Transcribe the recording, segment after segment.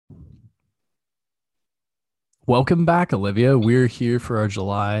Welcome back, Olivia. We're here for our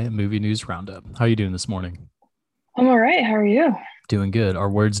July movie news roundup. How are you doing this morning? I'm all right. How are you? Doing good. Are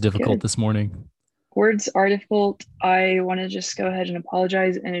words difficult Good. this morning? Words are difficult. I want to just go ahead and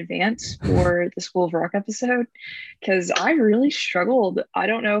apologize in advance for the School of Rock episode because I really struggled. I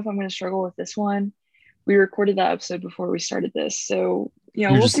don't know if I'm going to struggle with this one. We recorded that episode before we started this. So,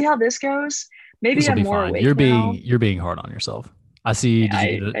 You're we'll just see how this goes. this Maybe will I'm be more fine. awake You're being now. you're being hard on yourself. I see. Did you get I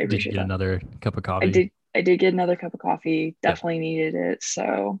did you appreciate get that. another cup of I coffee? did I did get another cup of coffee. Yep. Definitely needed it.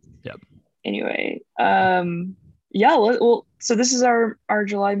 So, Yep. anyway, yeah, well, so this is our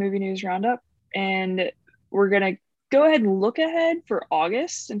July movie news roundup, and we're gonna go ahead and look ahead for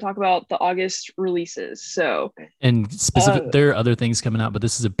August and talk about the August releases. So, And specific, uh, there are other things coming out, but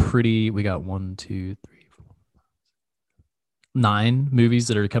this is a pretty. We got one, two, three, four, 9 movies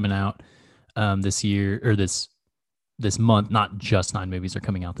that are coming out this year or this month. Not just 9 movies are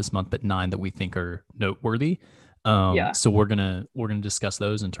coming out this month, but 9 that we think are noteworthy. yeah, So we're gonna discuss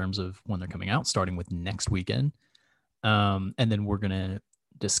those in terms of when they're coming out, starting with next weekend, and then we're gonna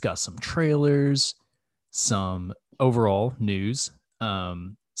discuss some trailers, some overall news,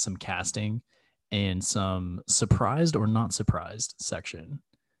 some casting, and some surprised or not surprised section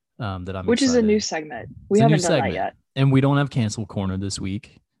that I'm which is a new excited. segment. We It's a new haven't done that segment, yet, and we don't have cancel corner this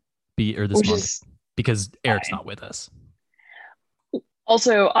week, or this which month, is because Eric's fine. not with us.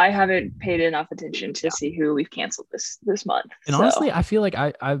 Also, I haven't paid enough attention to Yeah. see who we've canceled this month. And So, honestly, I feel like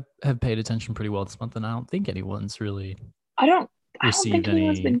I have paid attention pretty well this month, and I don't think anyone's really I don't I don't received think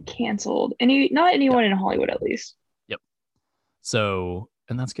anyone's any. been canceled. Not Yep. anyone in Hollywood at least. Yep. So,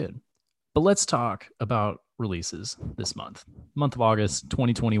 and that's good. But let's talk about releases this month. Month of August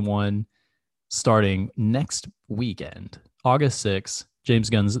 2021, starting next weekend, August 6th, James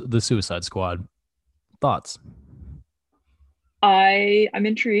Gunn's The Suicide Squad. Thoughts? I'm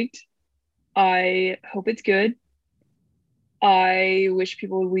intrigued. I hope it's good. I wish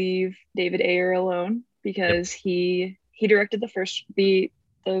people would leave David Ayer alone Yep. because he directed the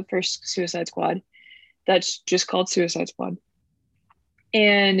first Suicide Squad. That's just called Suicide Squad.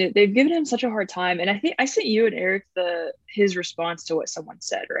 And they've given him such a hard time. And I think I sent you and Eric the his response to what someone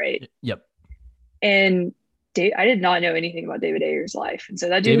said, right? Yep. And I did not know anything about David Ayer's life. And so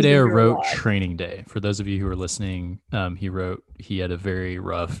that dude David has been Ayer through a wrote lot. Training Day. For those of you who are listening, he wrote he had a very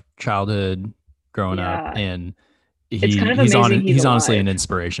rough childhood growing up, Yeah. and It's kind of he's amazing on he's he's honestly an alive.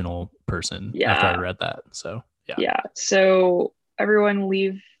 inspirational person after I Yeah. read that. So yeah. Yeah. So everyone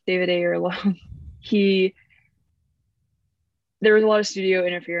leave David Ayer alone. he There was a lot of studio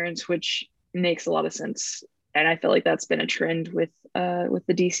interference, which makes a lot of sense. And I feel like that's been a trend with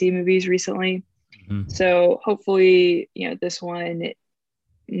the DC movies recently. Mhm. So hopefully, this one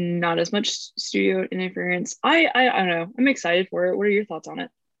not as much studio interference. I don't know. I'm excited for it. What are your thoughts on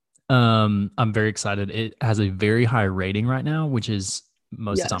it? I'm very excited. It has a very high rating right now, which is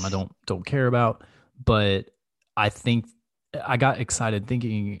most of the time I Yes. don't care about. But I think I got excited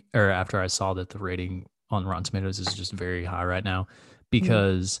thinking, or after I saw that the rating on Rotten Tomatoes is just very high right now, Mhm.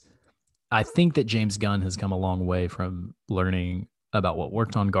 because I think that James Gunn has come a long way from learning about what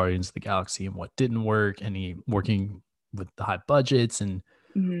worked on Guardians of the Galaxy and what didn't work, and he working with the high budgets and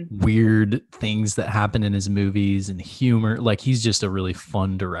Mhm. weird things that happen in his movies and humor. Like, he's just a really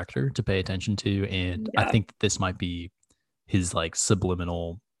fun director to pay attention to, and I Yeah. think that this might be his like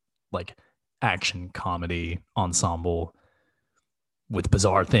subliminal, like, action comedy ensemble with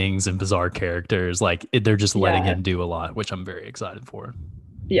bizarre things and bizarre characters. Like, they're just letting Yeah. him do a lot, which I'm very excited for.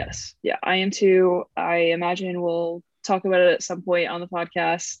 Yes. Yeah. I am too. I imagine we'll talk about it at some point on the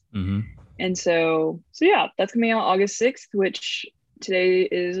podcast. Mm-hmm. And so yeah, that's coming out August 6th, which today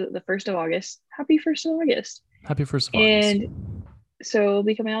is the 1st of August. Happy 1st of August. Happy 1st of August. And so it'll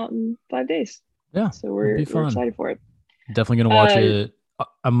be coming out in 5 days. Yeah, So it'll we're be we're fun. excited for it. Definitely gonna watch Uh it.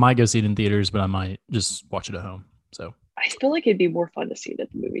 I might go see it in theaters, but I might just watch it at home. So I feel like it'd be more fun to see it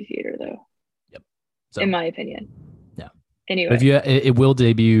at the movie theater though, yep. in So my opinion. yeah. But if Anyway, you, it will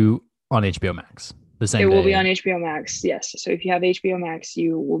debut on HBO Max the it same will be day. on HBO Max. Yes. So if you have HBO Max,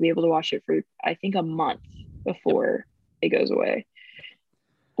 you will be able to watch it for I think a month Yep. before it goes away.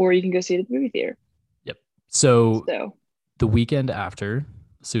 Or you can go see it at the movie theater. Yep. So So the weekend after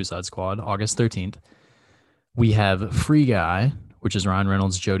Suicide Squad, August 13th, we have Free Guy, which is Ryan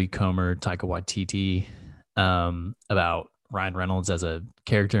Reynolds, Jodie Comer, Taika Waititi, about Ryan Reynolds as a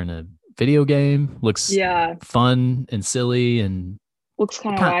character in a video game. Looks yeah, fun and silly and looks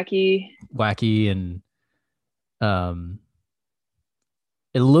kind of kind wacky. of wacky, and um,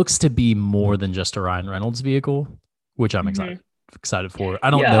 it looks to be more than just a Ryan Reynolds vehicle, which I'm Hmm. excited for. I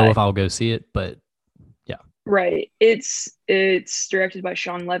don't know Yeah, if I'll go see it, but yeah. Right. It's directed by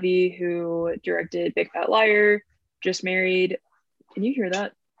Sean Levy, who directed Big Fat Liar, Just Married. Can you hear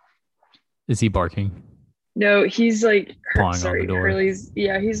that? Is he barking, No, he's like, pawing on the sorry, door? Hurley's.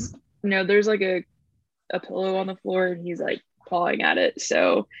 Yeah, he's no. There's like a pillow on the floor, and he's like pawing at it.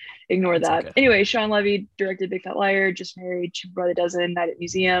 So ignore It's that. okay. Anyway, Sean Levy directed Big Fat Liar, Just Married, Cheaper by the Dozen, Night at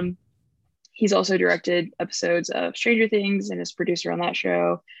Museum. He's also directed episodes of Stranger Things and is producer on that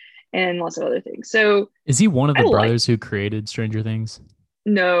show, and lots of other things. So Is he one of I the like. brothers who created Stranger Things?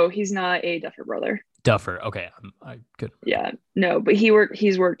 No, he's not a Duffer brother. Duffer. Okay, I could. Yeah, no, but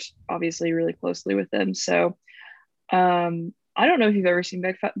he's worked obviously really closely with them. So I don't know if you've ever seen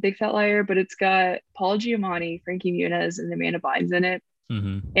Big Fat Liar, but it's got Paul Giamatti, Frankie Muniz, and Amanda Bynes in it.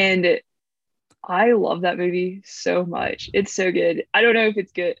 Mm-hmm. And I love that movie so much. It's so good. I don't know if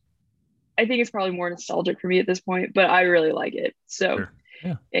it's good. I think it's probably more nostalgic for me at this point, but I really like it. So Sure.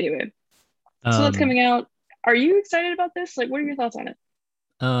 Yeah. anyway, so that's Um. coming out. Are you excited about this? Like, what are your thoughts on it?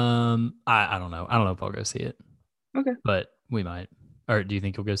 I don't know. I don't know if I'll go see it, Okay. but we might. Or do you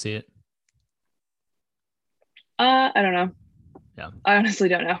think you'll go see it? I don't know. Yeah. I honestly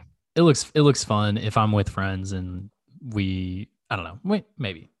don't know. It looks fun if I'm with friends and I don't know. Wait,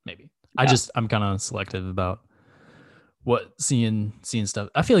 maybe. Yeah. I'm kind of selective about what seeing stuff.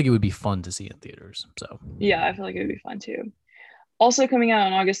 I feel like it would be fun to see in theaters. So Yeah, I feel like it would be fun too. Also coming out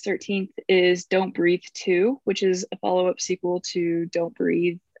on August 13th is Don't Breathe 2, which is a follow-up sequel to Don't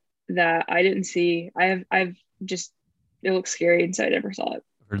Breathe that I didn't see. I've just it looks scary, and so I never saw it.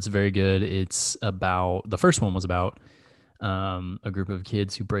 I've heard it's very good. It's about the first one was about a group of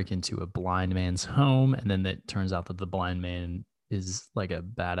kids who break into a blind man's home, and then it turns out that the blind man is like a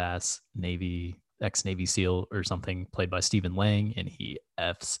badass ex-Navy SEAL or something, played by Stephen Lang, and he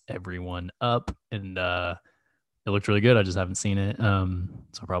f's everyone up. And it looked really good. I just haven't seen it,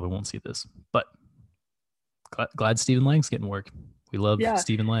 so I probably won't see this. But glad Stephen Lang's getting work. We love Yeah,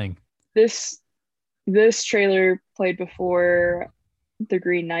 Stephen Lang. this this trailer played before the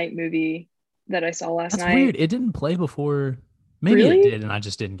Green Knight movie that I saw last That's weird. night. It didn't play before. Maybe it Really? did, and I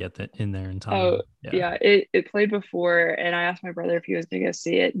just didn't get that in there in Oh, time. Yeah. yeah, it played before, and I asked my brother if he was gonna go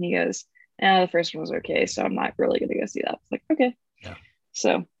see it, and he goes, "Yeah, the first one was okay, so I'm not really gonna go see that." It's like, okay. Yeah.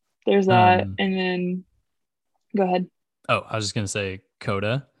 So there's that, Um, and then go ahead. Oh, I was just gonna say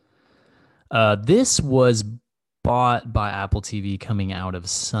Coda. This was bought by Apple TV coming out of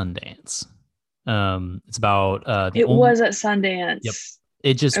Sundance. It's about the It only. was at Yep. Sundance.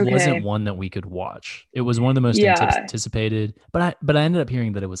 It just wasn't Okay. one that we could watch. It was one of the most Yeah. anticipated, but I ended up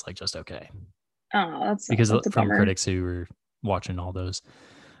hearing that it was like just okay Oh, because that's a from bummer. critics who were watching all those.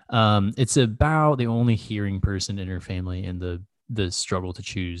 It's about the only hearing person in her family and the struggle to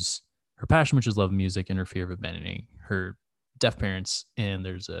choose her passion, which is love of music, and her fear of abandoning her deaf parents, and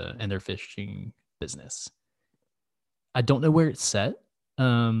their fishing business. I don't know where it's set,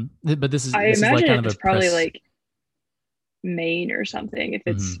 but this is I this is like imagine kind of a it's probably press. like Maine or something if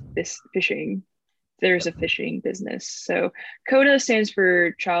it's Mhm. this fishing. There's Yep. a fishing business. So CODA stands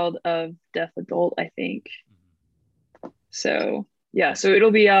for Child of Deaf Adult, I think. So yeah, so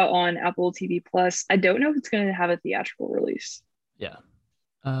it'll be out on Apple TV Plus. I don't know if it's going to have a theatrical release. Yeah.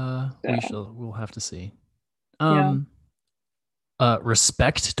 So We'll have to see. yeah. Um,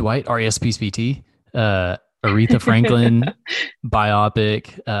 Respect Dwight, RESPCT, Aretha Franklin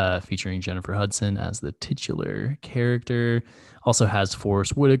biopic, featuring Jennifer Hudson as the titular character. Also has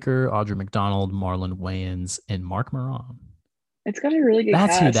Forrest Whitaker, Audra McDonald, Marlon Wayans, and Mark Maron. It's got a really good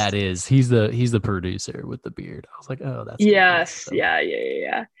That's who that cast. is. He's the producer with the beard. I was like, oh, that's who that is. Yes, So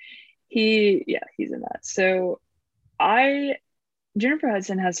yeah. He's in that. So I Jennifer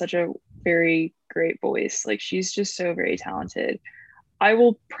Hudson has such a very great voice. Like she's just so very talented. I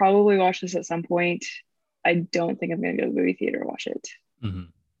will probably watch this at some point. I don't think I'm gonna go to the movie theater and watch it. mhm.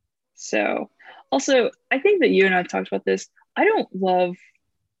 So also I think that you and I've talked about this. I don't love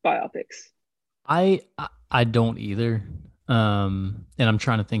biopics. I don't either. And I'm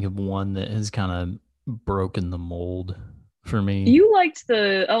trying to think of one that has kind of broken the mold for me. You liked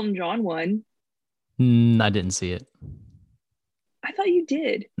the Elton John one. I didn't see it. I thought you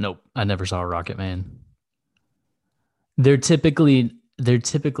did. Nope, I never saw Rocket Man. They're typically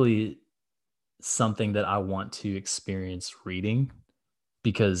something that I want to experience reading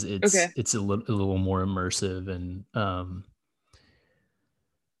because it's Okay, it's a little more immersive and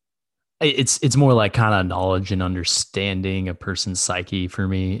it's more like kind of knowledge and understanding a person's psyche for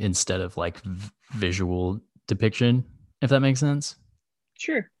me instead of like visual depiction, if that makes sense.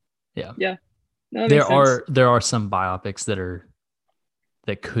 sure. Yeah. Yeah, no, that makes There sense. are there are some biopics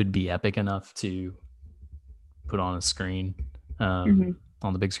that could be epic enough to put on a screen, Hmm.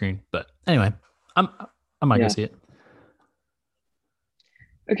 on the big screen. But anyway, I'm I might go Yeah. see it.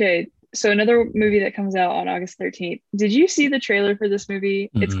 Okay. So another movie that comes out on August 13th. Did you see the trailer for this movie?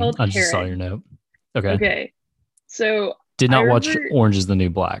 It's Mm-mm. called I just saw your Karen. note. Okay. Okay. So Did I not watch remember Orange is the New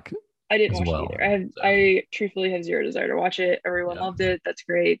Black I didn't as watch it well. either. So, I truthfully have zero desire to watch it. Everyone yeah. loved it. That's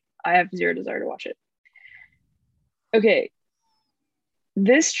great. I have zero desire to watch it. Okay.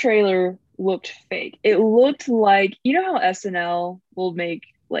 This trailer looked fake. It looked like, you know how SNL will make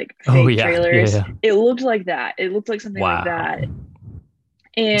like Oh fake yeah. Yeah. trailers? Yeah. It looked like that. It looked like something like Wow. that.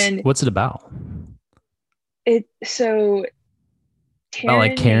 And What's it about? it so About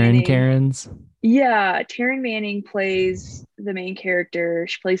like Taryn Karen Manning, Karens? yeah, Taryn Manning plays the main character.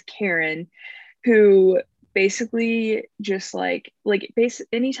 She plays Karen, who basically just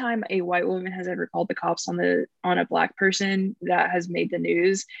anytime a white woman has ever called the cops on a black person that has made the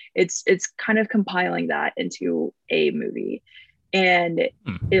news, it's kind of compiling that into a movie, and it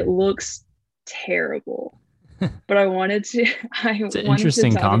Hmm. looks terrible. But I wanted to I It's an wanted to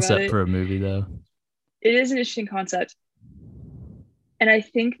interesting talk about concept it. for a movie, though. It is an interesting concept, and I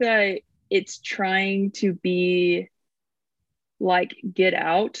think that it's trying to be like Get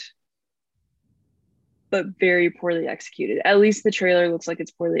Out, but very poorly executed. At least the trailer looks like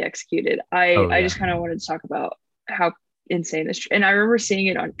it's poorly executed. I Oh I yeah. just kind of wanted to talk about how insane this, and I remember seeing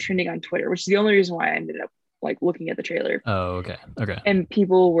it on trending on Twitter, which is the only reason why I ended up like looking at the trailer, Oh okay. Okay. and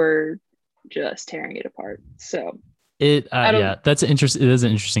people were just tearing it apart. So It out of yeah, that's an interest. It is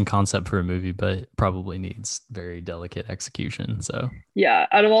an interesting concept for a movie, but it probably needs very delicate execution. So yeah,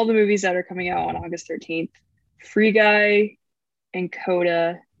 out of all the movies that are coming out on August 13th, Free Guy and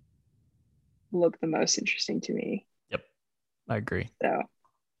Coda look the most interesting to me. yep, I agree. So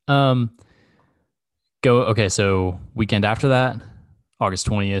Um, go okay. So weekend after that, August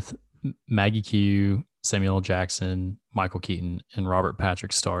 20th, Maggie Q, Samuel L. Jackson, Michael Keaton, and Robert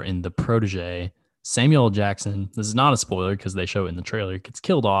Patrick star in The Protege. Samuel L. Jackson, this is not a spoiler because they show it in the trailer, gets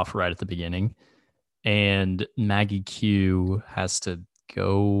killed off right at the beginning. And Maggie Q has to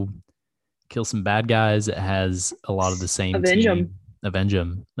go kill some bad guys. It has a lot of the same avenge team, them. avenge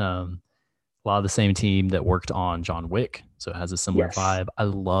them. A lot of the same team that worked on John Wick, so it has a similar Yes. vibe. I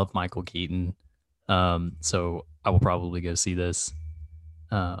love Michael Keaton, so I will probably go see this.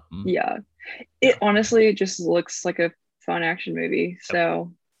 Yeah. Yeah, It honestly just looks like a fun action movie. yep,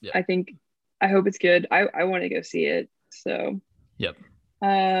 So yep, I think I hope it's good. I want to go see it. So yep.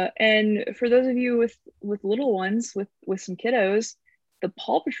 and for those of you with little ones with some kiddos, the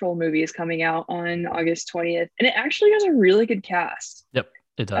Paw Patrol movie is coming out on August 20th, and it actually has a really good cast. Yep,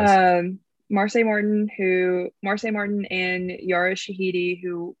 it does. Um Marseille Martin and Yara Shahidi,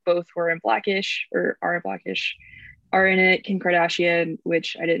 who both were in Blackish or are in Blackish, are in it. Kim Kardashian,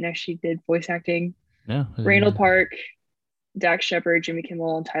 which I didn't know she did voice acting. Yeah, I didn't Randall either. Park, Dax Shepard, Jimmy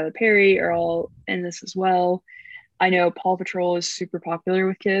Kimmel, and Tyler Perry are all in this as well. I know Paw Patrol is super popular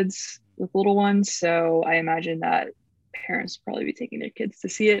with kids, with little ones, so I imagine that parents will probably be taking their kids to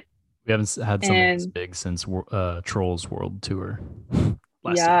see it. We haven't had something this And big since Trolls World Tour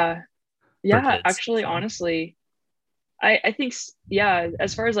last year yeah, for yeah, kids. actually, So honestly, I think yeah,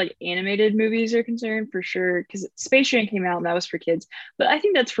 as far as like animated movies are concerned, for sure, because Space Jam came out and that was for kids, but I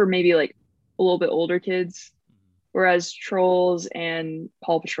think that's for maybe like a little bit older kids, whereas Trolls and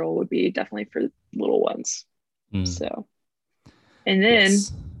Paw Patrol would be definitely for little ones. mm, So, and then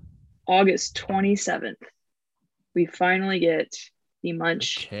yes, August 27th, we finally get the the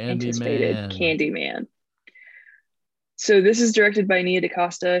much anticipated Candyman. Candyman. So this is directed by Nia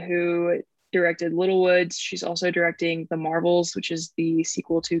DaCosta, who directed Little Woods. She's also directing The Marvels, which is the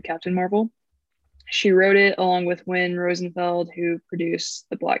sequel to Captain Marvel. She wrote it along with Win Rosenfeld, who produced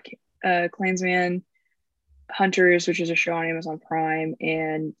The Black Klansman, Hunters, which is a show on Amazon Prime,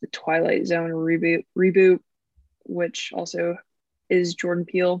 and the Twilight Zone reboot, which also is Jordan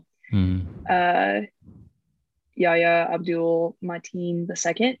Peele. Mm, Uh, Yahya Abdul Mateen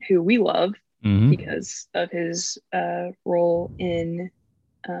II, who we love mm-hmm. because of his role in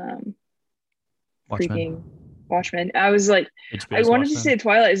um, freaking Watchmen, Watchmen. I was like, I HBO's wanted to Watchmen. say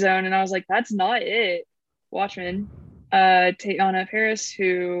Twilight Zone, and I was like, that's not it. Watchmen. Teyana Paris,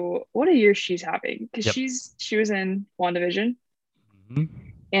 who what a year she's having, because Yep. she was in WandaVision Mm-hmm.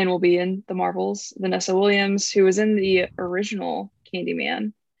 and will be in the Marvels. Vanessa Williams, who was in the original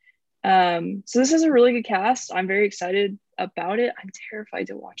Candyman. So this is a really good cast. I'm very excited about it. I'm terrified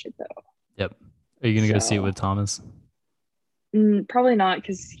to watch it though. Yep. Are you gonna go see it So with Thomas? probably not,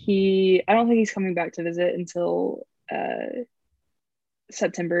 because I don't think he's coming back to visit until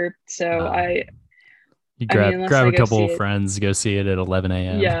September. So Uh, you I mean, grab unless grab I a go couple see of it, friends, go see it at 11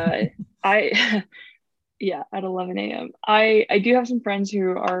 a.m. yeah, I Yeah, at 11 a.m. I do have some friends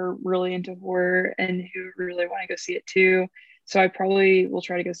who are really into horror and who really want to go see it too. So I probably will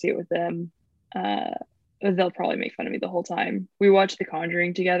try to go see it with them. Uh, but they'll probably make fun of me the whole time. We watched The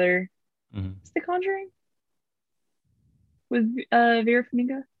Conjuring together. Mhm. It's The Conjuring with Vera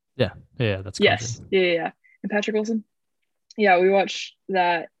Farmiga. Yeah, yeah, that's Yes, Conjuring. yeah, yeah, yeah. And Patrick Wilson. Yeah, we watched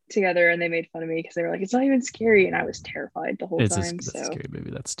that together, and they made fun of me because they were like, "It's not even scary," and I was terrified the whole time. That's a So scary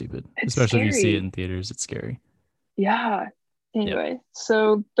movie. That's stupid. it's Especially if you see it scary. in theaters, it's scary. Yeah. Yep. Anyway,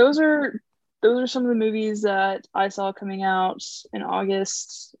 so those are some of the movies that I saw coming out in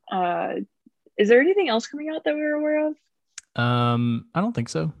August. Is there anything else coming out that we're aware of? I don't think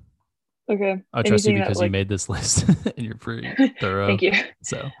so. Okay. I trust you Anything that because you like made this list and you're pretty thorough. thank you.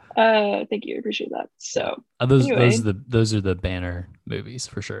 So Thank you. I appreciate that. yeah, So those anyway, those are the banner movies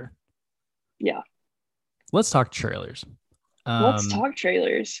for sure. yeah. Let's talk trailers. Let's Um, talk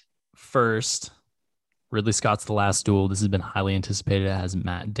trailers. First, Ridley Scott's The Last Duel. This has been highly anticipated. It has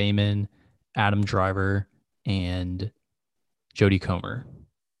Matt Damon, Adam Driver, and Jodie Comer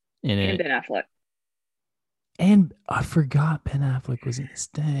in And it. Ben Affleck. And I forgot Ben Affleck was in this.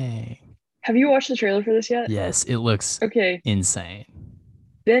 Dang. Have you watched the trailer for this yet? Yes, it looks Okay. insane.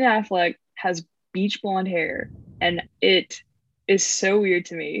 Ben Affleck has beach blonde hair, and it is so weird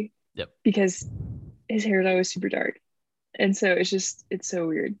to me Yep. because his hair is always super dark. And so it's so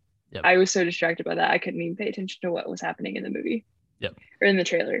weird. Yep. I was so distracted by that. I couldn't even pay attention to what was happening in the movie Yep. or in the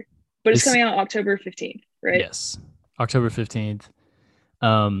trailer. But it's This coming out October 15th, right? yes. October 15th.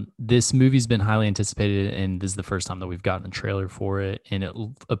 This movie's been highly anticipated, and this is the first time that we've gotten a trailer for it, and it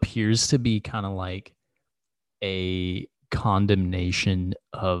appears to be kind of like a condemnation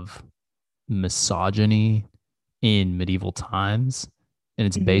of misogyny in medieval times, and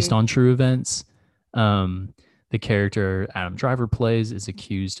it's based Mm-hmm. on true events. Um, the character Adam Driver plays is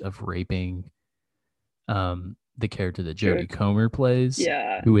accused of raping the character that Sure. Jodie Comer plays,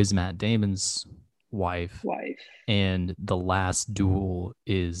 Yeah. who is Matt Damon's wife. Wife. And the last duel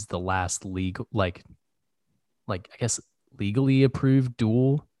is the last legal, like I guess legally approved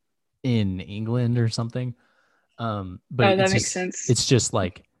duel in England or something. But Oh, that makes sense. it's just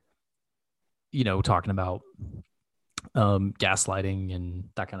like talking about gaslighting and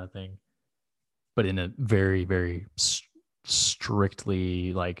that kind of thing, but in a very very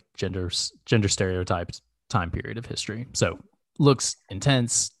strictly like gender stereotyped time period of history. So looks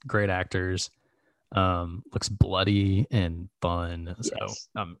intense, great actors, looks bloody and fun. So Yes.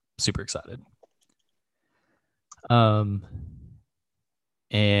 I'm super excited. Um,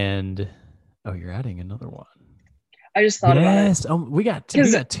 and oh, you're adding another one. I just thought about it Yes. Oh, we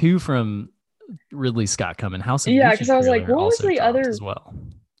because got two from Ridley Scott coming. House of yeah, Gucci because I was like, trailer what was also the dropped other? as well.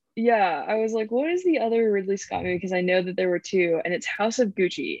 Yeah, I was like, what is the other Ridley Scott movie? Because I know that there were two, and it's House of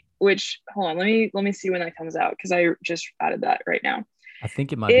Gucci. Which hold on, let me see when that comes out because I just added that right now. I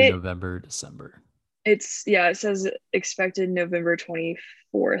think it might be It November, December. It's yeah, it says expected November 24th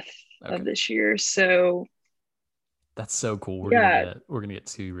of Okay. this year. So That's so cool. yeah, We're gonna get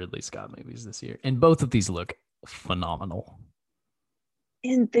two Ridley Scott movies this year. And both of these look phenomenal.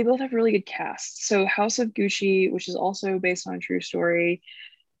 and they both have really good casts. So House of Gucci, which is also based on a true story,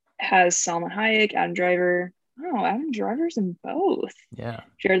 has Salma Hayek, Adam Driver. Oh, Adam Driver's in both. Yeah.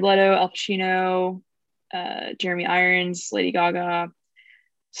 Jared Leto, Al Pacino, Jeremy Irons, Lady Gaga.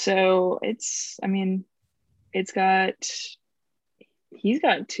 So I mean, it's got he's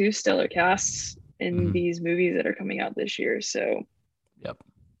got two stellar casts in Mhm. these movies that are coming out this year. Yep.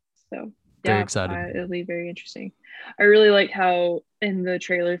 So Very yeah, excited. it'll be very interesting. I really like how in the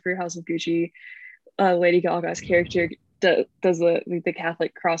trailer for House of Gucci, Lady Gaga's character does the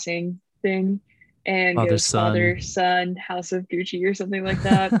Catholic crossing thing and Father goes son. father son House of Gucci or something like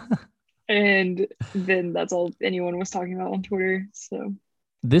that. And then that's all anyone was talking about on Twitter. So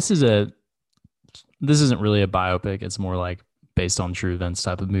this is a this isn't really a biopic. It's more like based on true events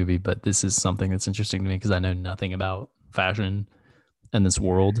type of movie, but this is something that's interesting to me because I know nothing about fashion and this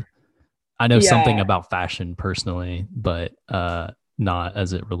world. I know something yeah, about fashion personally, but not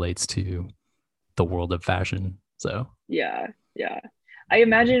as it relates to the world of fashion. So yeah, yeah. I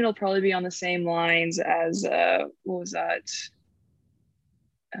imagine it'll probably be on the same lines as what was that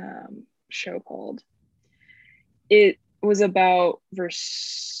show called? It was about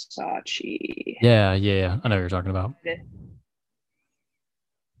Versace. yeah. I know what you're talking about. It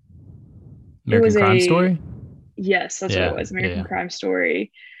American was Crime a Story. yes, that's what it was. American Yeah. Crime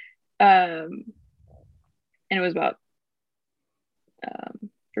Story. Um, and it was about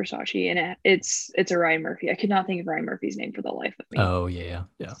Versace, and it's a Ryan Murphy. I could not think of Ryan Murphy's name for the life of me. Oh yeah.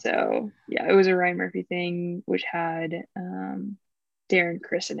 So yeah, it was a Ryan Murphy thing, which had Darren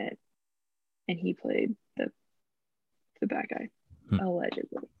Criss in it. and he played the bad guy,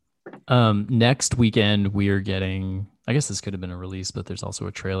 allegedly. Next weekend we are getting, I guess this could have been a release, but there's also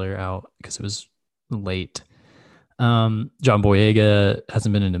a trailer out because it was late. John Boyega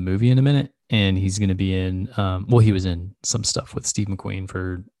hasn't been in a movie in a minute, and he's going to be in, he was in some stuff with Steve McQueen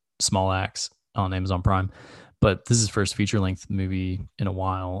for Small Axe on Amazon Prime, but this is his first feature length movie in a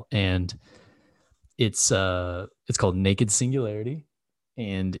while, and it's called Naked Singularity,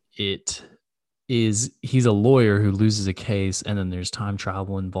 and he's a lawyer who loses a case, and then there's time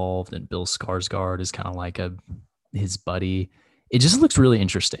travel involved, and Bill Skarsgård is kind of like his buddy. It just looks really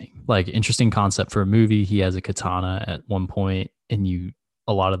interesting, like interesting concept for a movie. He has a katana at one point, and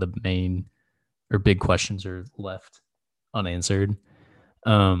a lot of the main or big questions are left unanswered.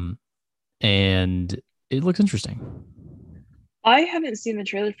 And it looks interesting. I haven't seen the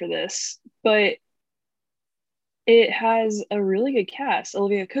trailer for this, but it has a really good cast.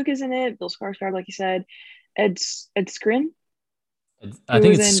 Olivia Cook is in it. Bill Skarsgård, like you said. Ed Skrein. I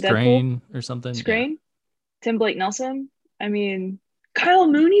think it's Skrein or something. Skrein. Yeah. Tim Blake Nelson. I mean, Kyle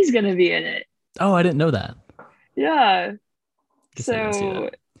Mooney's gonna be in it. Oh, I didn't know that. Yeah.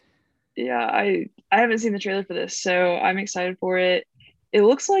 So, yeah, I haven't seen the trailer for this, so I'm excited for it. It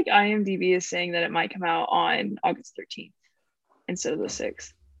looks like IMDb is saying that it might come out on August 13th instead of the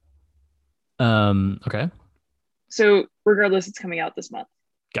 6th. Okay. So regardless, it's coming out this month.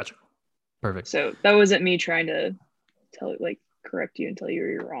 Gotcha. Perfect. So that wasn't me trying to correct you and tell you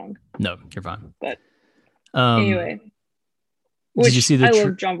you're wrong. No, you're fine. But anyway, did you see the? I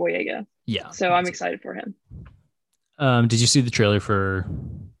love John Boyega. Yeah. So I'm excited for him. Did you see the trailer for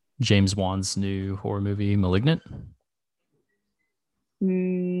James Wan's new horror movie, Malignant?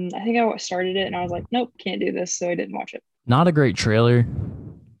 I think I started it and I was like, nope, can't do this, so I didn't watch it. Not a great trailer,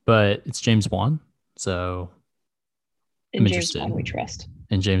 but it's James Wan, so I'm interested. James Wan we trust.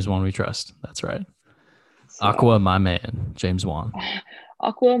 In James Wan we trust. That's right. So, Aqua, my man, James Wan.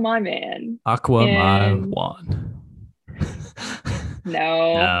 Aqua, my man. Aqua, my Wan.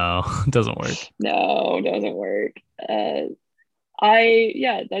 No, doesn't work. No, doesn't work.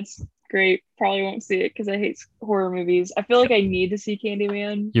 That's great. Probably won't see it because I hate horror movies. I feel like I need to see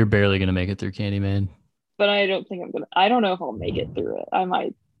Candyman. You're barely gonna make it through Candyman. But I don't think I'm gonna. I don't know if I'll make it through it. I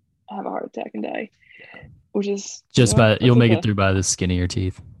might have a heart attack and die, which is just you'll make it through by the skin of your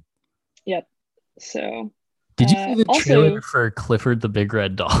teeth. Yep. So. Did you see the trailer for Clifford the Big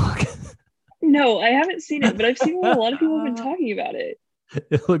Red Dog? No, I haven't seen it, but I've seen what a lot of people have been talking about it.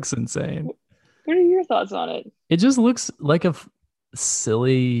 It looks insane. What are your thoughts on it? It just looks like a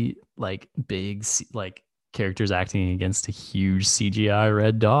silly, like big, like characters acting against a huge CGI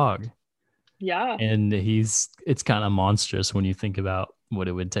red dog. Yeah. And it's kind of monstrous when you think about what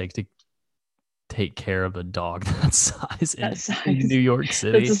it would take to take care of a dog that size in New York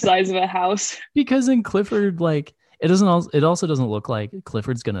City. That's the size of a house. Because in Clifford, like it also doesn't look like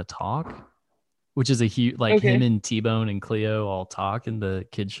Clifford's gonna talk, which is a huge him and T-Bone and Cleo all talk in the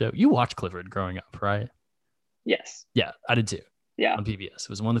kids show. You watched Clifford growing up, right? Yes. Yeah, I did too. Yeah. On PBS. It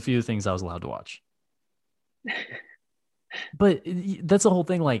was one of the few things I was allowed to watch. But that's the whole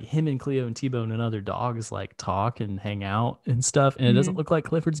thing. Like him and Cleo and T-Bone and other dogs like talk and hang out and stuff. And it doesn't look like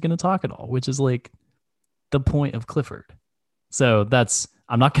Clifford's going to talk at all, which is like the point of Clifford. So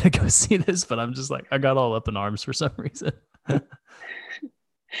I'm not going to go see this, but I'm just like, I got all up in arms for some reason. I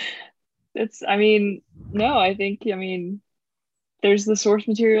think there's the source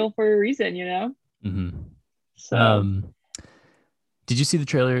material for a reason, you know? Mm-hmm. So, did you see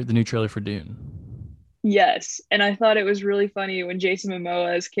the new trailer for Dune? Yes, and I thought it was really funny when Jason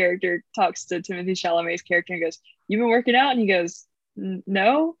Momoa's character talks to Timothée Chalamet's character and goes, "You've been working out?" And he goes,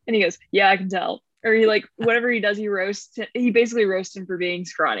 "No," and he goes, "Yeah, I can tell." Or he whatever he does, he basically roasts him for being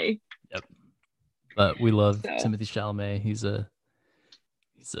scrawny. Yep. But we love Timothée Chalamet. He's a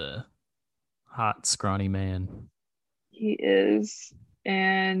hot, scrawny man. He is,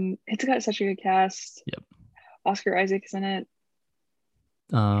 and it's got such a good cast. Yep. Oscar Isaac is in it.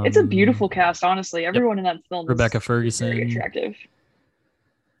 It's a beautiful cast, honestly. Everyone in that film Rebecca Ferguson, very attractive.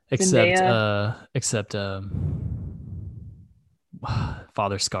 Except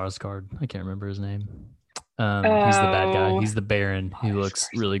Father Skarsgård. I can't remember his name. He's the bad guy. He's the Baron. He looks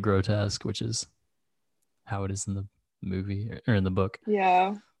really grotesque, which is how it is in the movie or in the book.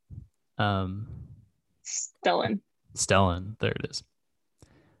 Yeah. Stellan. There it is.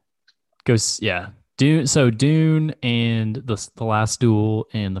 Dune and the Last Duel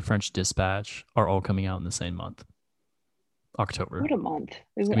and the French Dispatch are all coming out in the same month, October. What a month!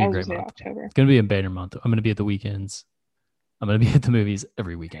 It's gonna be a great month. October. It's gonna be a banner month. I'm gonna be at the weekends. I'm gonna be at the movies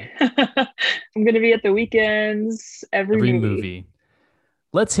every weekend. I'm gonna be at the weekends every movie.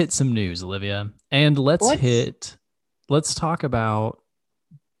 let's hit some news, Olivia, and Let's. let's talk about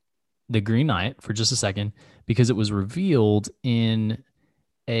the Green Knight for just a second because it was revealed in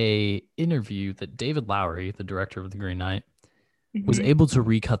a interview that David Lowery, the director of the Green Knight, was Mhm. able to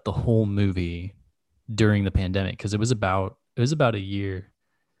recut the whole movie during the pandemic because it was about a year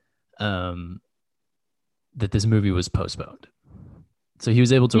um, that this movie was postponed. So he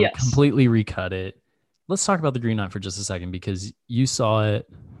was able to Yes, completely recut it. Let's talk about the Green Knight for just a second because you saw it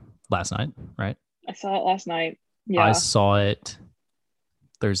last night, right? I saw it last night. I Yeah, saw it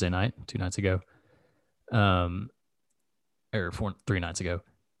Thursday night, 2 nights ago, um, or 3 nights ago.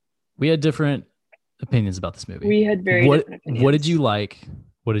 We had different opinions about this movie. we had very different What did you opinions. like?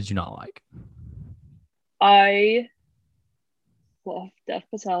 What did you not like? I love Dev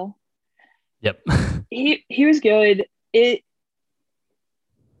Patel. Yep. He was good. It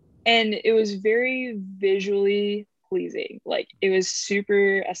was very visually pleasing. Like it was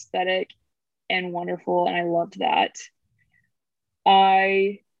super aesthetic and wonderful, and I loved that.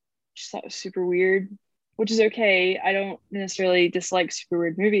 I just thought it was super weird, which is okay. I don't necessarily dislike super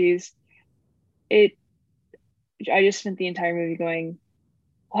weird movies. It I just spent the entire movie going,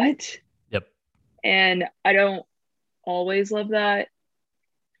 "What?" Yep. And I don't always love that.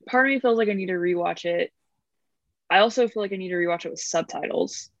 Part of me feels like I need to rewatch it. I also feel like I need to rewatch it with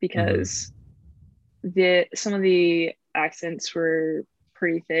subtitles Mm-hmm. because the some of the accents were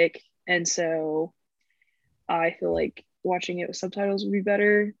pretty thick, and so I feel like watching it with subtitles would be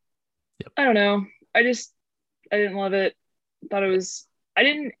better. Yep. I don't know. I didn't love it. Thought it was. I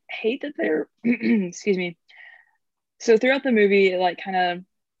didn't hate that they're. Excuse me. So throughout the movie, it like kind of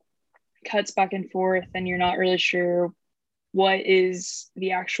cuts back and forth, and you're not really sure what is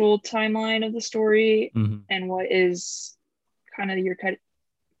the actual timeline of the story Mm-hmm. and what is kind of your cut.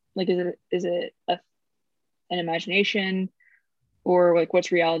 Like, is it an imagination or like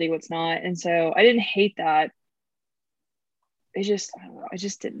what's reality, what's not? And so I didn't hate that. It just I don't know. I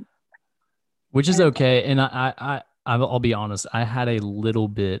just didn't. Which I is didn't love it. okay. And I'll be honest. I had a little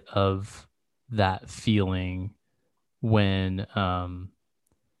bit of that feeling when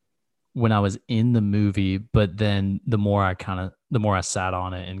when I was in the movie, but then the more I sat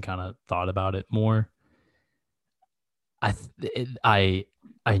on it and kind of thought about it more, I I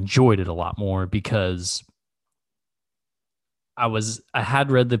enjoyed it a lot more because I had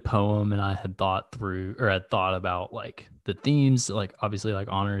read the poem and I had thought through or had thought about like the themes, like obviously like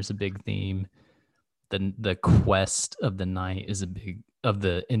honor is a big theme. The quest of the knight is a big of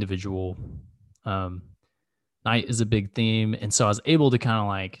the individual um knight is a big theme. And so I was able to kind of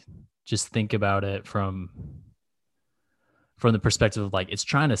like just think about it from the perspective of like it's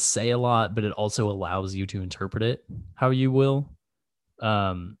trying to say a lot, but it also allows you to interpret it how you will,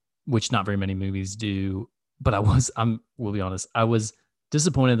 which not very many movies do. But will be honest, I was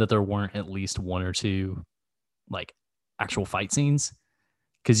disappointed that there weren't at least one or two like actual fight scenes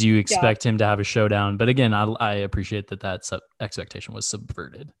because you Yeah, expect him to have a showdown. But again, I appreciate that expectation was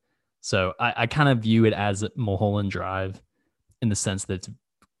subverted. So I kind of view it as Mulholland Drive in the sense that it's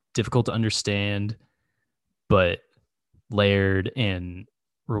difficult to understand, but layered and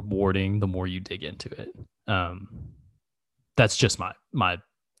rewarding the more you dig into it. Um, that's just my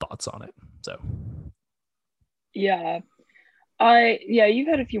thoughts on it. So yeah. You've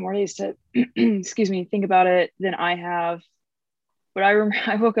had a few more days to excuse me, think about it than I have. But I remember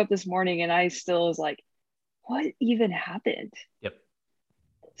I woke up this morning and I still was like, what even happened? yep.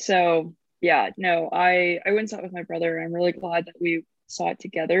 So yeah, no, I went and saw it with my brother, and I'm really glad that we saw it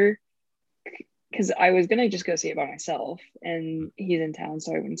together because I was gonna just go see it by myself, and he's in town,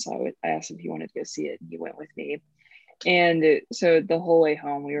 so I went and saw it. I asked if he wanted to go see it, and he went with me. And so the whole way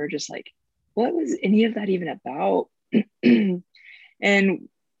home, we were just like, what was any of that even about? And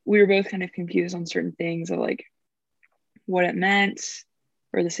we were both kind of confused on certain things of like what it meant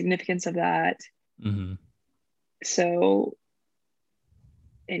or the significance of that. Mm-hmm. So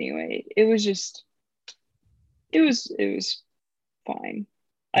anyway, it was fine.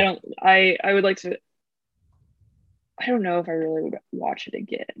 Yeah. I would like to. I don't know if I really would watch it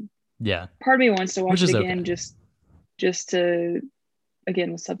again. Yeah. Part of me wants to Which watch it is okay. again, just to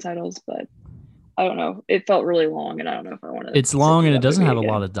again with subtitles, but I don't know. It felt really long, and I don't know if I want to It's sit long through and it that doesn't movie have a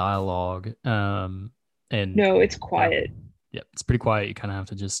lot again. of dialogue. And No, it's yeah, quiet. yeah, it's pretty quiet. You kind of have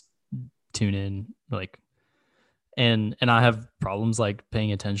to just tune in, like, and I have problems like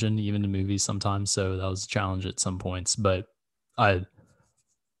paying attention even to movies sometimes. So that was a challenge at some points, but I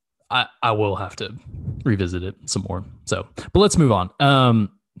I will have to revisit it some more. So, but let's move on.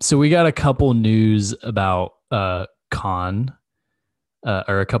 So we got a couple news about Khan,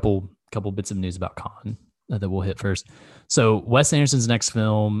 or a couple bits of news about Khan. that we'll hit first. So Wes Anderson's next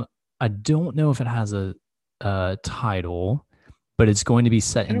film, I don't know if it has a title, but it's going to be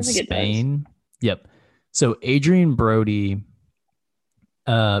set I in don't think it does. Spain. Yep. So Adrian Brody,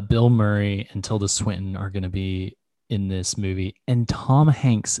 Bill Murray, and Tilda Swinton are going to be in this movie, and Tom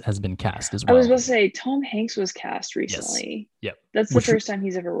Hanks has been cast as I was well. about to say Tom Hanks was cast Yes. recently. Yep. That's the Which, first time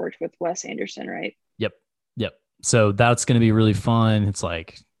he's ever worked with Wes Anderson, right? yep. Yep. So that's going to be really fun. It's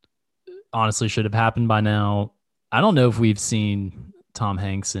like, honestly, should have happened by now. I don't know if we've seen Tom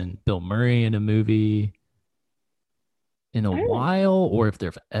Hanks and Bill Murray in a movie in a I don't while, or if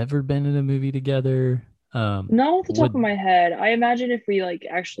they've ever been in a movie together. Not off the top of Would my head. I imagine if we like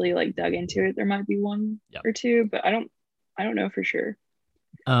actually like dug into it, there might be one Yep. or two, but I don't know for sure.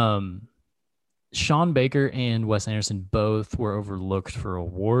 Sean Baker and Wes Anderson both were overlooked for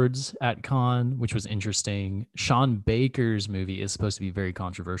awards at Cannes, which was interesting. Sean Baker's movie is supposed to be very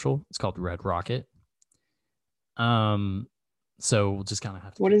controversial. It's called Red Rocket. So we'll just kind of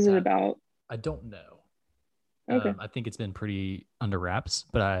have to What keep is it that. about? I don't know. Okay. I think it's been pretty under wraps,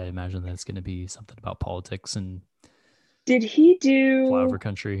 but I imagine that it's going to be something about politics and Did he flyover do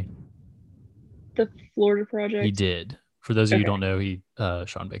country. the Florida He Project? did. For those of you who Okay. don't know,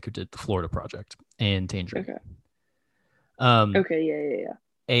 Sean Baker did the Florida Project and Tangerine. Okay. Um, Okay. Yeah.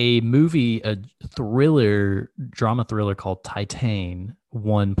 a movie, a drama thriller called Titane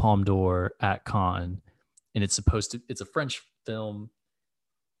won Palme d'Or at Cannes, and it's a French film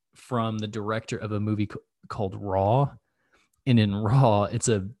from the director of a movie called Raw. And in Raw, it's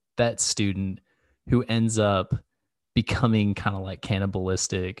a vet student who ends up becoming kind of like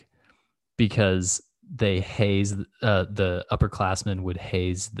cannibalistic because they haze the upperclassmen would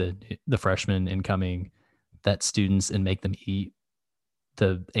haze the freshmen incoming vet students and make them eat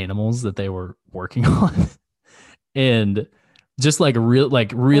the animals that they were working on. And just like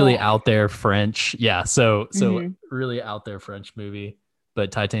really Oh. out there French. Yeah. So Hmm. really out there French movie,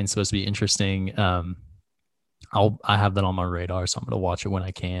 but Titane's supposed to be interesting. I have that on my radar, so I'm gonna watch it when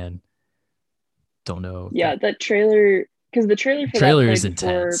I can. Don't know if Yeah, that that trailer, because the trailer for that trailer is played before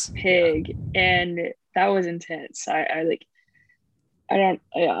intense. Yeah. Pig, and that was intense. I like, I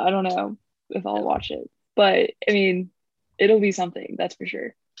don't know if I'll Yeah. watch it, but I mean, it'll be something, that's for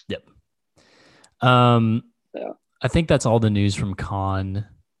sure. Yep. Um, So I think that's all the news from Con.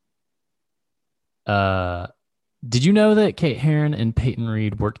 Uh, did you know that Kate Herron and Peyton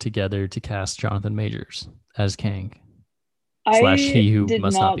Reed worked together to cast Jonathan Majors as Kang slash I he who did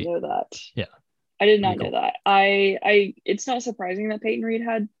must not not be? know that. Yeah, I did pretty not know cool. that. It's not surprising that Peyton Reed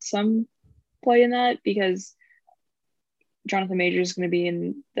had some play in that because Jonathan Majors is going to be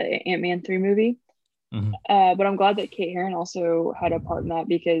in the Ant-Man 3 movie. Mm-hmm. But I'm glad that Kate Herron also had a part in that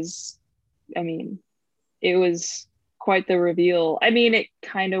because, I mean, it was quite the reveal. I mean, it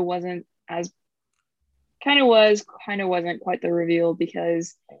kind of wasn't as, kind of was, kind of wasn't quite the reveal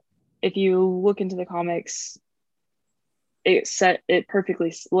because if you look into the comics, it set it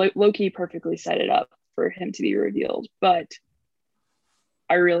perfectly, Loki perfectly set it up for him to be revealed. But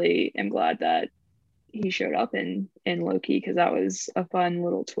I really am glad that he showed up in Loki because that was a fun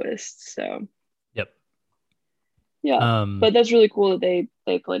little twist. So Yep. yeah, but that's really cool that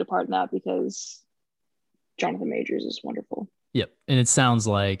they played a part in that because Jonathan Majors is wonderful. Yep. And it sounds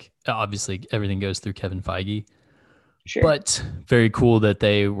like obviously everything goes through Kevin Feige, Sure. but very cool that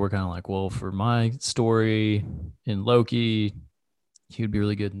they were kind of like, well, for my story in Loki, he would be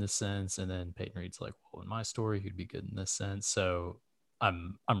really good in this sense. And then Peyton Reed's like, well, in my story, he'd be good in this sense. So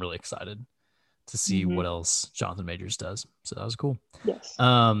I'm really excited to see Mm-hmm. what else Jonathan Majors does. So that was cool. Yes.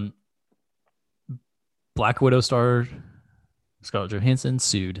 Black Widow star Scarlett Johansson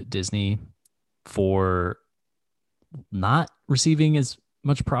sued Disney for not receiving as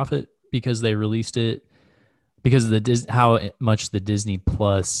much profit because they released it because of how much the Disney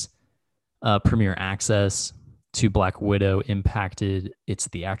Plus premiere access to Black Widow impacted its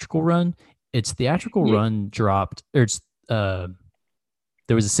theatrical run. Its theatrical Yeah. run dropped, or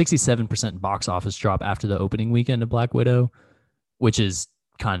there was a 67% box office drop after the opening weekend of Black Widow, which is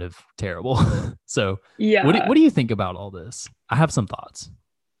kind of terrible. So, Yeah. what do you think about all this? I have some thoughts.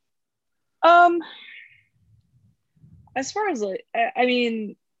 Um, as far as like, I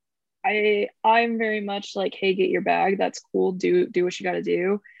mean, I'm very much like, hey, get your bag. That's cool. Do what you got to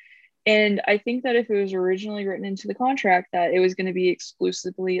do. And I think that if it was originally written into the contract that it was going to be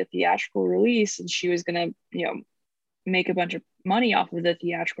exclusively a theatrical release and she was going to, make a bunch of money off of the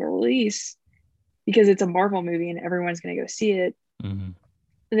theatrical release because it's a Marvel movie and everyone's going to go see it, Mm-hmm.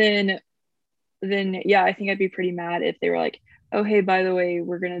 then yeah, I think I'd be pretty mad if they were like, oh, hey, by the way,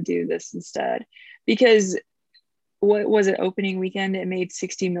 we're going to do this instead. Because what was it, opening weekend, it made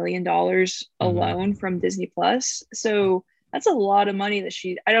 $60 million alone from Disney Plus. So that's a lot of money that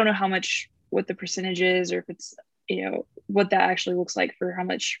I don't know how much, what the percentage is, or if it's, what that actually looks like for how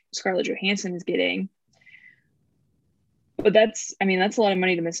much Scarlett Johansson is getting. But that's a lot of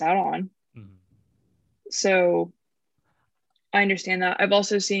money to miss out on. Mm-hmm. So I understand that. I've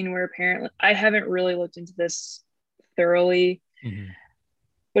also seen where apparently, I haven't really looked into this thoroughly,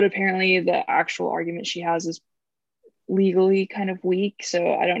 but apparently the actual argument she has is legally kind of weak.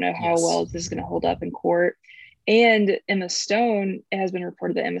 So I don't know how well this is going to hold up in court. And Emma Stone, it has been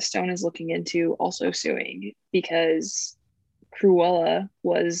reported that Emma Stone is looking into also suing because Cruella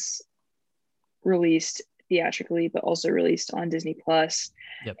was released theatrically, but also released on Disney Plus.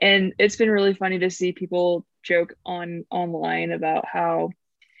 Yep. And it's been really funny to see people joke online about how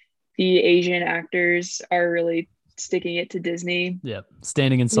the Asian actors are really sticking it to Disney. Yep.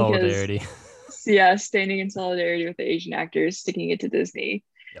 Standing in solidarity. Yeah, standing in solidarity with the Asian actors, sticking it to Disney.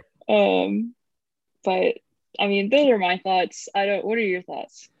 Yep. But I mean, those are my thoughts. What are your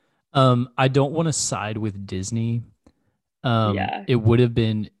thoughts? I don't want to side with Disney. Yeah. It would have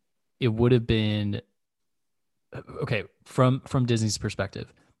been okay from Disney's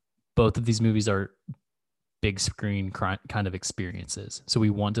perspective. Both of these movies are big screen kind of experiences, so we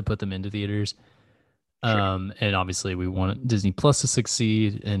want to put them into theaters. Sure. And obviously we want Disney Plus to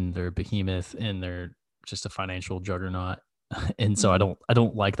succeed, and they're a behemoth, and they're just a financial juggernaut. And so I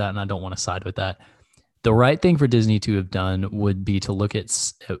don't like that, and I don't want to side with that. The right thing for Disney to have done would be to look at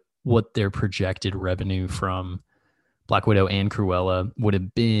what their projected revenue from Black Widow and Cruella would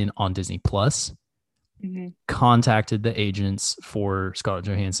have been on Disney Plus. Contacted the agents for Scarlett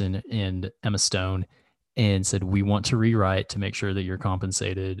Johansson and Emma Stone and said, we want to rewrite to make sure that you're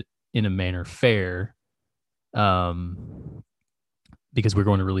compensated in a manner fair, because we're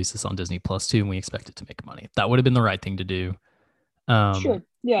going to release this on Disney Plus too, and we expect it to make money. That would have been the right thing to do. Sure.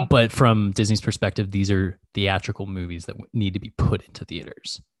 Yeah. But from Disney's perspective, these are theatrical movies that need to be put into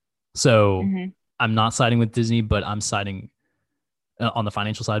theaters. So I'm not siding with Disney, but I'm siding on the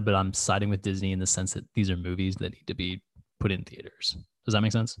financial side, but I'm siding with Disney in the sense that these are movies that need to be put in theaters. Does that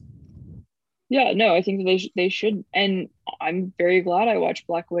make sense? Yeah, no, I think that they should. And I'm very glad I watched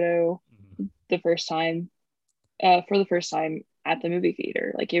Black Widow for the first time at the movie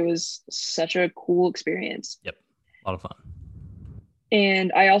theater. Like, it was such a cool experience. Yep. A lot of fun.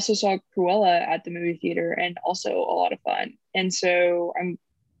 And I also saw Cruella at the movie theater, and also a lot of fun. And so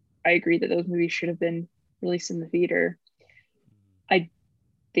I agree that those movies should have been released in the theater. I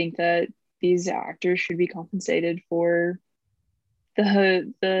think that these actors should be compensated for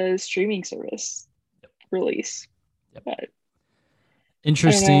the streaming service release. Yep. But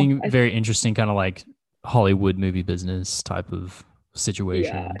interesting, very interesting, kind of like Hollywood movie business type of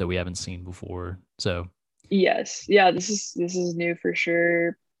situation that we haven't seen before. So yes, yeah, this is new for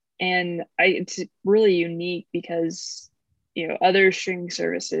sure, and it's really unique because other streaming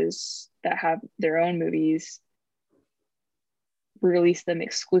services that have their own movies release them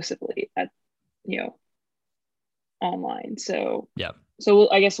exclusively at online. So yeah,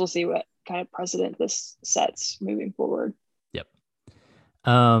 I guess we'll see what kind of precedent this sets moving forward. Yep.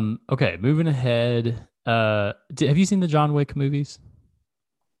 Okay, moving ahead. Have you seen the John Wick movies?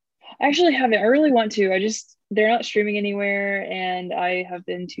 I actually haven't. I really want to. They're not streaming anywhere, and I have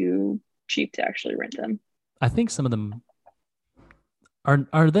been too cheap to actually rent them. I think some of them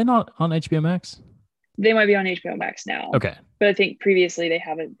are they not on HBO Max? They might be on HBO Max now. Okay. But I think previously they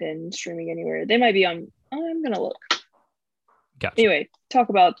haven't been streaming anywhere. They might be on. I'm gonna look. Gotcha. Anyway, talk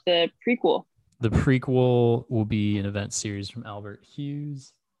about the prequel. The prequel will be an event series from Albert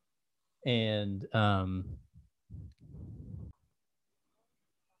Hughes, and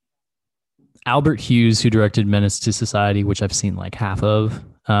Albert Hughes, who directed Menace to Society, which I've seen like half of.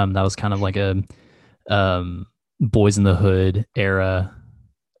 That was kind of like a Boys in the Hood era,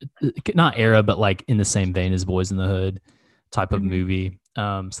 not era, but like in the same vein as Boys in the Hood type of movie.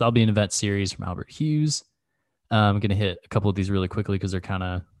 So that'll be an event series from Albert Hughes. I'm going to hit a couple of these really quickly because they're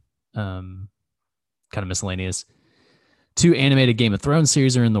kind of miscellaneous. 2 animated Game of Thrones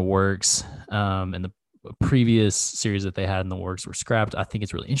series are in the works, and the previous series that they had in the works were scrapped. I think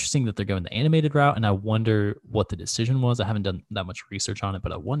it's really interesting that they're going the animated route, and I wonder what the decision was. I haven't done that much research on it,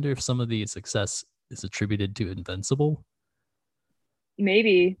 but I wonder if some of the success is attributed to Invincible.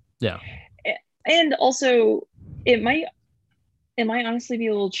 Maybe. Yeah. And also, it might honestly be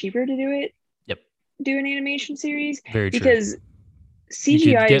a little cheaper to do it. Yep. Do an animation series. Very true. Because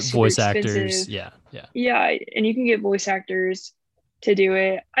CGI get is super voice expensive. actors. Yeah. And you can get voice actors to do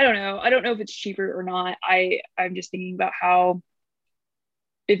it. I don't know if it's cheaper or not. I'm just thinking about how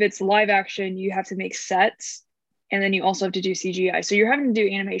if it's live action, you have to make sets, and then you also have to do CGI. So you're having to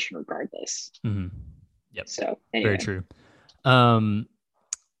do animation regardless. Mm-hmm. Yep. So Very anyway, true.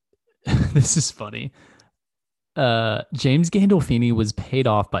 This is funny. James Gandolfini was paid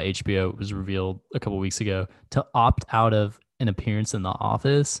off by HBO. It was revealed a couple weeks ago to opt out of an appearance in The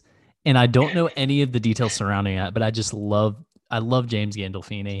Office, and I don't know any of the details surrounding that, but I love James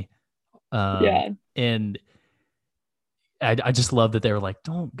Gandolfini, yeah, and I just love that they were like,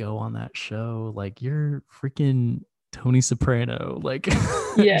 don't go on that show, like you're freaking Tony Soprano, like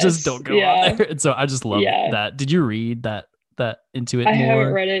just yes, don't go on yeah, there. And so I just love yeah. that. Did you read that into it I haven't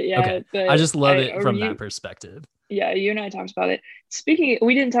more? read it Okay, yet, I but just love I it or from that you perspective. yeah, you and I talked about it. Speaking,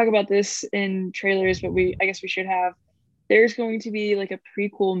 we didn't talk about this in trailers, but I guess we should have. There's going to be like a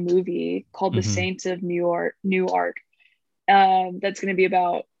prequel movie called The Mm-hmm. Saints of Newark. That's going to be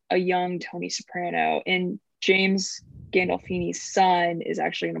about a young Tony Soprano, and James Gandolfini's son is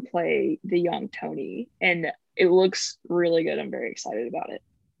actually going to play the young Tony, and it looks really good. I'm very excited about it.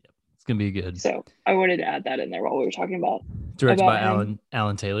 It's gonna be good. So I wanted to add that in there while we were talking Directed about by him.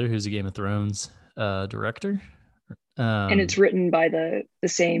 Alan Taylor, who's a Game of Thrones director. And it's Um, written by the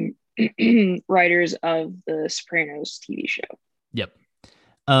same writers of the Sopranos TV show. yep.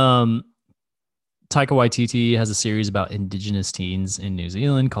 Um, Taika Waititi has a series about indigenous teens in New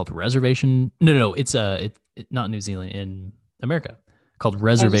Zealand called Reservation. No, it's not New Zealand, in America, called I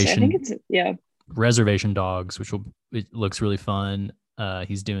was just saying, I think Reservation it's yeah. Reservation Dogs, it looks really fun.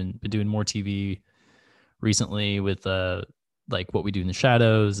 He's been doing more TV recently with like What We Do in the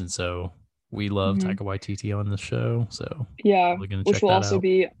Shadows, and so we love Mm-hmm. Taika Waititi on the show. So Yeah, probably gonna which check will that also out.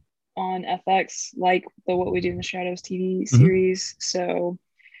 be on FX, like the What We Do in the Shadows TV Mm-hmm. series.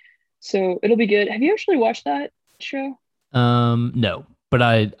 So it'll be good. Have you actually watched that show? No, but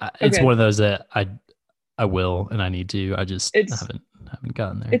it's Okay, one of those that I will and I need to. I just it's haven't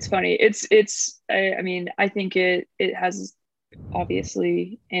gotten there. it's funny. I mean, I think it has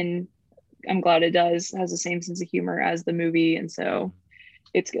obviously, and I'm glad it does, has the same sense of humor as the movie, and so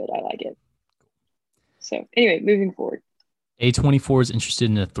it's good. I like it. So anyway, moving forward. A24 is interested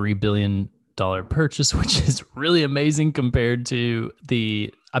in a $3 billion purchase, which is really amazing compared to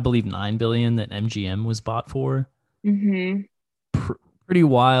the, I believe, 9 billion that MGM was bought for. Mm-hmm. Pr- Pretty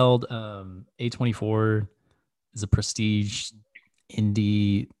wild. A24 is a prestige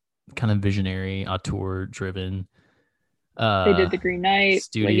indie kind of visionary auteur driven They uh did The Green Knight, Lady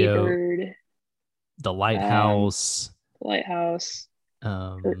studio. Bird, The um, Lighthouse, The Lighthouse.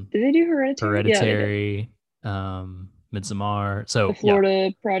 um Did they do Hereditary? Yeah, they did. Hereditary, Midsommar. The So yeah,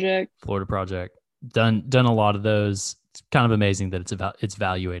 Florida Project. Florida Project. Done a lot of those. It's kind of amazing that it's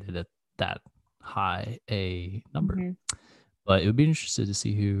valuated at that high a number. Mm-hmm. But it would be interested to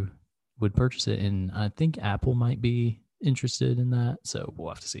see who would purchase it, and I think Apple might be interested in that. So we'll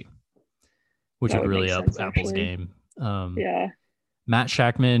have to see, which That would would make really up sense, Apple's actually. game. Yeah. Matt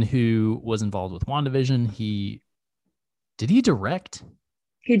Shackman, who was involved with WandaVision, he did he direct?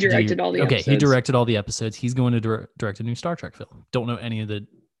 He Did he? directed all the Okay, he episodes. directed all the episodes. He's going to direct a new Star Trek film. Don't know any of the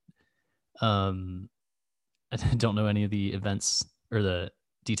um I don't know any of the events or the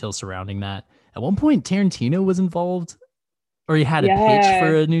details surrounding that. At one point, Tarantino was involved, or he had a pitch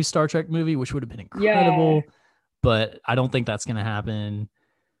for Yeah. a new Star Trek movie, which would have been Yeah. incredible. But I don't think that's going to happen.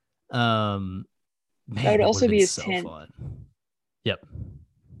 Um, That Man, would that would also have be been his so 10th. fun. Yep.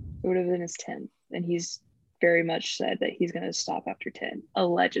 It would have been his 10th. And he's very much said that he's going to stop after 10,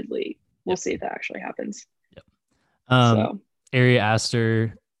 allegedly. We'll Yep. see if that actually happens. Yep. So, Ari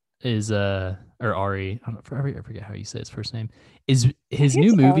Aster is or Ari, I don't know, I forget how you say his first name. Is I his think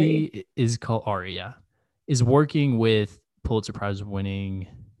new it's Ari. movie is called Ari, yeah. Is working with Pulitzer Prize winning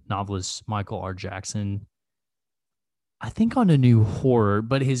novelist Michael R. Jackson, I think, on a new horror,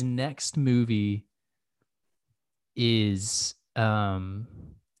 but his next movie is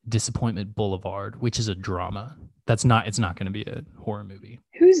Disappointment Boulevard, which is a drama. It's not going to be a horror movie.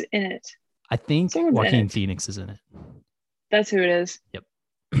 Who's in it? I think Someone's in Joaquin it. Phoenix is in it. That's who it is. Yep.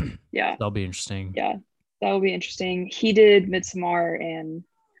 Yeah. That'll be interesting. Yeah. That will be interesting. He did Midsommar and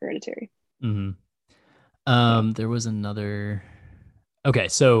Hereditary. Mm-hmm. So, There was another. Okay,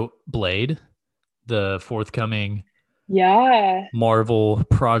 so Blade, the forthcoming yeah. Marvel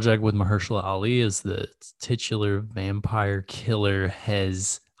project with Mahershala Ali as the titular vampire killer,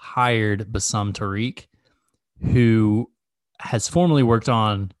 has hired Bassam Tariq, who has formerly worked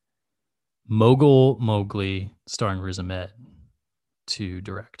on Mogul Mowgli, starring Riz Ahmed, to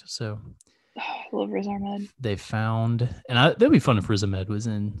direct. So Oh, I love Riz Ahmed. they found, and that'd be fun if Riz Ahmed was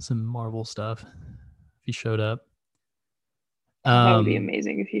in some Marvel stuff, if he showed up. Oh, that would be Um,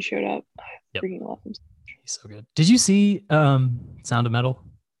 amazing if he showed up. I yep, freaking love him. he's so good. Did you see Sound of Metal?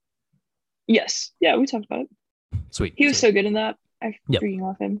 Yes. Yeah, we talked about it. Sweet. He was Sweet. so good in that. I Yep. freaking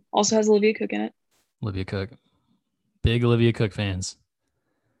love him. Also has Olivia Cook in it. Olivia Cook. Big Olivia Cook fans.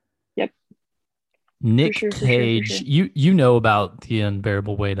 Yep. For Nick sure, for sure, for Cage. sure. You know about The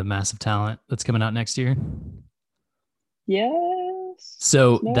Unbearable Weight of Massive Talent that's coming out next year. Yes.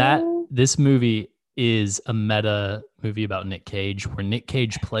 So No. this movie is a meta movie about Nick Cage, where Nick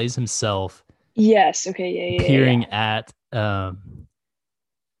Cage plays himself Yes. Okay. Yeah. appearing at a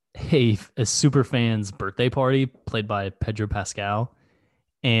super fan's birthday party played by Pedro Pascal,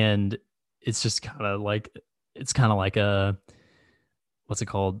 and it's just kind of like a what's it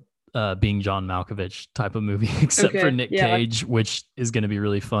called? Being John Malkovich type of movie, except for Okay. Nick Yeah. Cage, which is going to be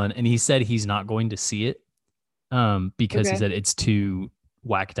really fun. And he said he's not going to see it because he Okay. said it's too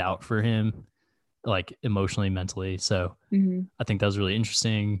whacked out for him, like emotionally, mentally. So Hmm. I think that was really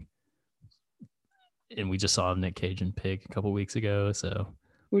interesting. And we just saw Nick Cage and Pig a couple weeks ago, so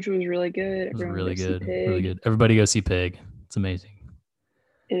Which was really good. it was Everyone go really see good, really Pig. good. Everybody go see Pig. It's amazing.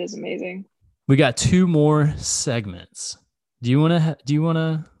 It is amazing. We got two more segments. Do you want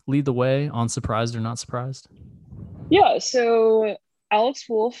to lead the way on surprised or not surprised? Yeah. So Alex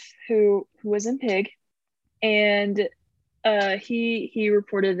Wolf, who was in Pig, and he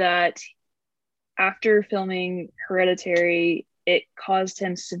reported that after filming Hereditary, it caused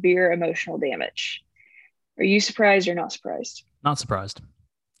him severe emotional damage. Are you surprised or not surprised? Not surprised.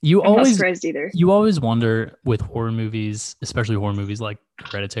 You I'm not always surprised either. you always wonder with horror movies, especially horror movies like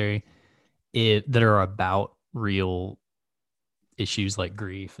Hereditary, that are about real issues like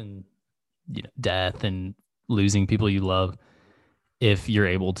grief and death and losing people you love, if you're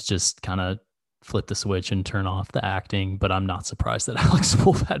able to just kind of flip the switch and turn off the acting. But I'm not surprised that Alex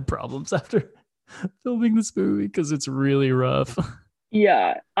Wolff had problems after filming this movie because it's really rough.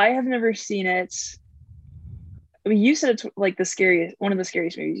 Yeah, I have never seen it. I mean, you said it's like the scariest, one of the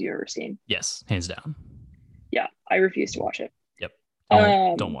scariest movies you've ever seen. Yes, hands down. Yeah, I refuse to watch it. Yep.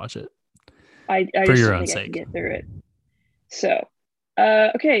 Don't Um, watch it I for just your don't own think I can sake. get through it. So,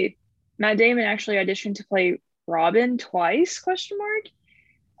 okay, Matt Damon actually auditioned to play Robin twice? Question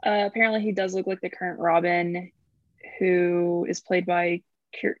mark. Apparently, he does look like the current Robin, who is played by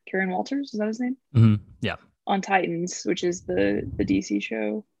Kieran Walters. Is that his name? Yeah. On Titans, which is the DC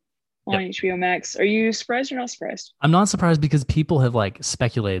show on Yep. HBO Max. Are you surprised or not surprised? I'm not surprised because people have like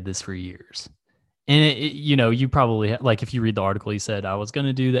speculated this for years. And you probably like if you read the article, he said I was going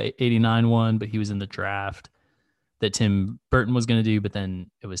to do the 89 one, but he was in the draft that Tim Burton was going to do, but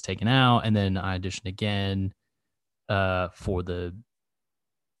then it was taken out. And then I auditioned again for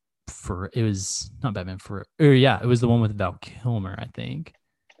it was not Batman it was the one with Val Kilmer, I think.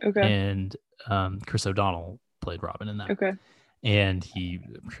 Okay. And Chris O'Donnell played Robin in that. Okay. And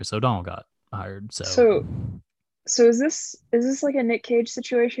Chris O'Donnell got hired. So is this like a Nick Cage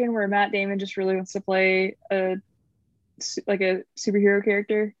situation where Matt Damon just really wants to play a superhero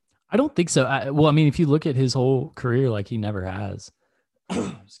character? I don't think so. I mean, if you look at his whole career, like he never has.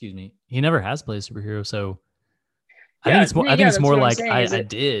 Excuse me. He never has played a superhero. So I think Yeah, it's more. I think yeah, it's that's more what I'm like saying. Is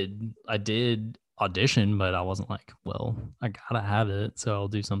it I did audition, but I wasn't like, well, I gotta have it, so I'll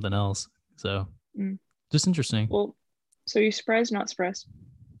do something else. So mm, just interesting. well, so you surprised, not surprised?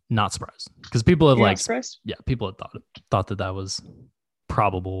 Not surprised because people have You're like, not surprised? people have thought that was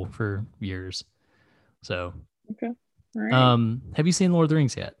probable for years. So, Okay. All right. have you seen Lord of the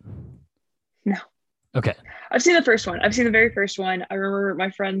Rings yet? No. Okay. I've seen the first one. I've seen the very first one. I remember two of my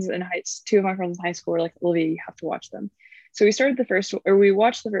friends in high school were like, Olivia, you have to watch them. So we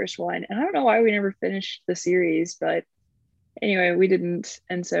watched the first one, and I don't know why we never finished the series, but anyway, we didn't.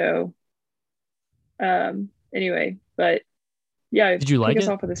 And so, anyway, but yeah, Did you like kick us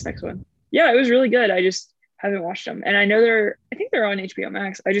it? off with this next one. Yeah, it was really good. I just haven't watched them, and I think they're on HBO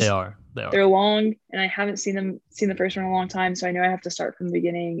Max. They are. They're long, and I haven't seen the first one in a long time, so I know I have to start from the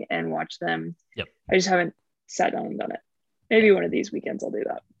beginning and watch them. Yep. I just haven't sat down and done it. Maybe one of these weekends I'll do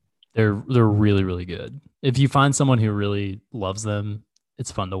that. They're really, really good. If you find someone who really loves them,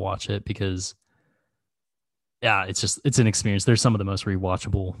 it's fun to watch it because yeah, it's an experience. They're some of the most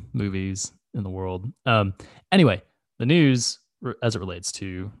rewatchable movies in the world. Anyway, the news as it relates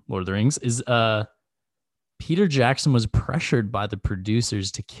to Lord of the Rings is Peter Jackson was pressured by the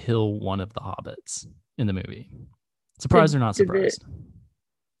producers to kill one of the hobbits in the movie. Surprised or not surprised?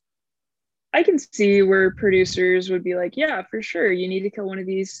 I can see where producers would be like, yeah, for sure, you need to kill one of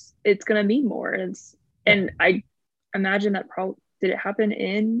these. It's gonna mean more. And I imagine that probably did it happen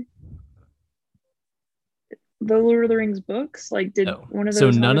in the Lord of the Rings books? Like, did No. one of So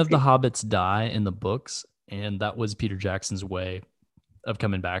those none hobbits of the hobbits die in the books, and that was Peter Jackson's way of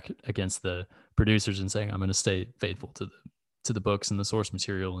coming back against the producers and saying, I'm going to stay faithful to the books and the source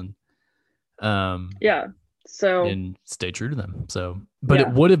material. And yeah, So and stay true to them. So, but it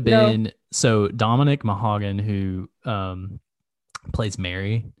yeah, would have no, been so Dominic Mahagan, who plays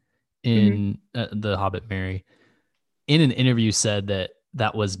Mary mhm. in The Hobbit, Mary, in an interview said that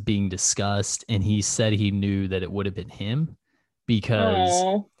that was being discussed, and he said he knew that it would have been him because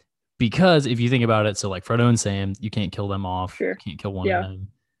Oh, if you think about it, so like Frodo and Sam, you can't kill them off, sure, you can't kill one of yeah, them.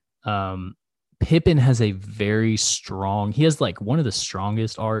 Um, Pippin has a very strong. He has like one of the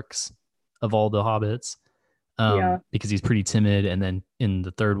strongest arcs of all the hobbits, yeah, because he's pretty timid, and then in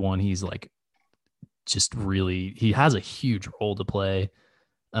the third one, he's like just really he has a huge role to play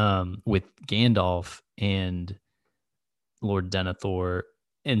with Gandalf and Lord Denethor.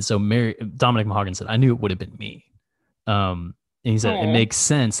 And so Mary Dominic Mahagan said, I knew it would have been me. And he said it oh, makes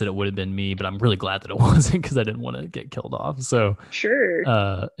sense that it would have been me, but I'm really glad that it wasn't because I didn't want to get killed off. So sure,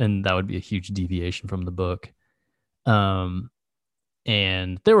 and that would be a huge deviation from the book. Um,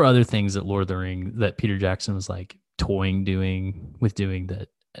 and there were other things that Lord of the Ring that Peter Jackson was like toying doing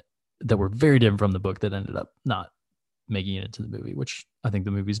that were very different from the book that ended up not making it into the movie, which I think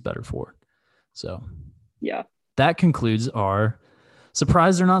the movie's better for. So yeah, that concludes our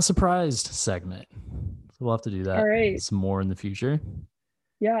surprised or not surprised segment. So we'll have to do all that right, some more in the future.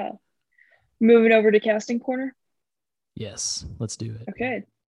 yeah. Moving over to casting corner. Yes, let's do it. Okay,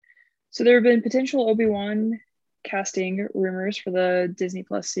 so there have been potential Obi-Wan casting rumors for the Disney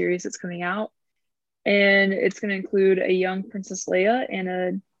Plus series that's coming out, and it's going to include a young Princess Leia and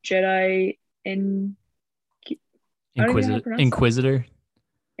a Jedi in. I don't even know how to pronounce that. Inquisitor.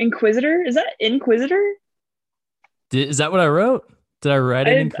 Inquisitor? Is that Inquisitor? Is that what I wrote? Did I write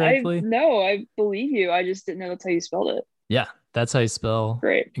it I incorrectly? no, I believe you. I just didn't know that's how you spelled it. Yeah, that's how you spell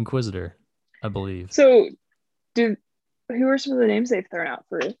Great. Inquisitor, I believe. So, do who are some of the names they've thrown out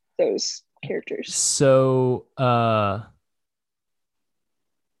for those characters? So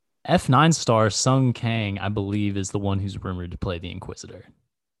F9 star Sung Kang, I believe, is the one who's rumored to play the Inquisitor.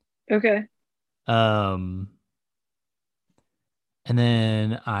 Okay. Um, and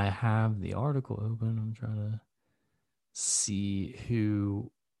then I have the article open. I'm trying to see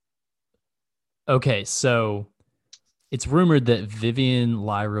who. Okay, so it's rumored that Vivian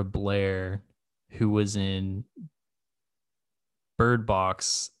Lyra Blair, who was in Bird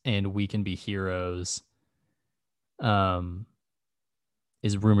Box and We Can Be Heroes, um,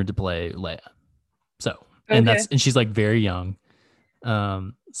 is rumored to play Leia. So, Okay. and she's like very young.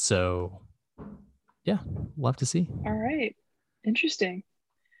 So yeah, we'll have to see. All right. Interesting.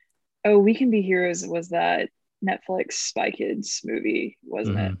 Oh, We Can Be Heroes was that Netflix Spy Kids movie,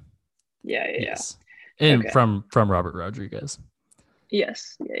 wasn't it? Mm-hmm. Yeah, yeah, yeah. Yes, and Okay. from Robert Rodriguez.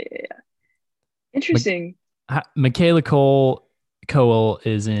 Yes. Yeah, yeah, yeah. Interesting. Michaela Cole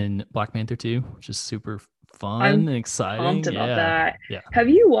is in Black Panther 2, which is super fun I'm and pumped exciting. about Yeah, that. yeah. Have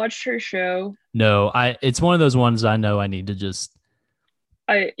you watched her show? No, it's one of those ones I know I need to just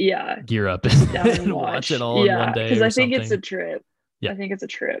Yeah, gear up sit down and and watch it watch. all in one Yeah, day because or I think it's a something. trip. Yeah, I think it's a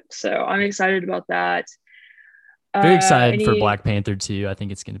trip. So I'm excited about that. very excited for Any Black Panther 2. I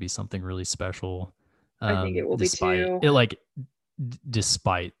think it's going to be something really special. I think it will be Despite too. it, like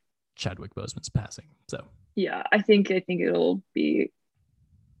despite Chadwick Boseman's passing. So Yeah, I think it'll be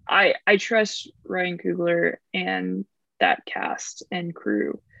I trust Ryan Coogler and that cast and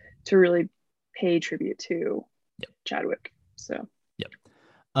crew to really pay tribute to yep, Chadwick. So yep.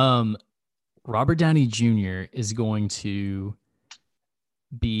 Um, Robert Downey Jr. is going to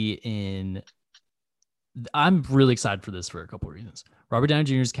be in. I'm really excited for this for a couple of reasons. Robert Downey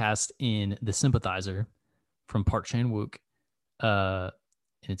Jr. is cast in The Sympathizer from Park Chan Wook. And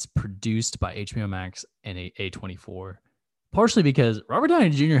it's produced by HBO Max and A24. Partially because Robert Downey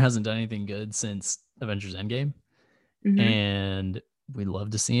Jr. hasn't done anything good since Avengers Endgame, mhm. and we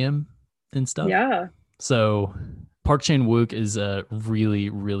love to see him and stuff. Yeah, So Park Chan Wook is a really,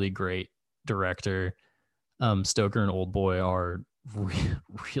 really great director. Stoker and Old Boy are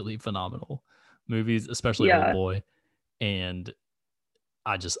really phenomenal movies, especially Old yeah, Boy. And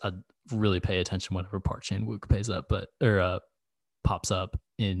I really pay attention whenever Park Chan Wook pops up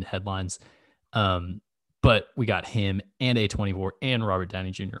in headlines. But we got him and A24 and Robert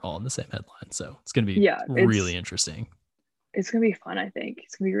Downey Jr. all in the same headline. So it's going to be yeah. really interesting. It's gonna be fun. I think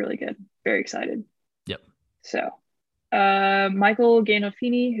it's gonna be really good. Very excited. Yep. So, Michael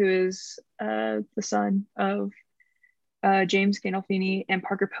Gandolfini, who is the son of James Gandolfini and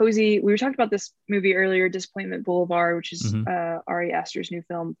Parker Posey. We were talking about this movie earlier, Disappointment Boulevard, which is Mm-hmm. Ari Aster's new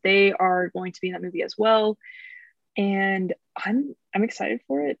film. They are going to be in that movie as well, and I'm excited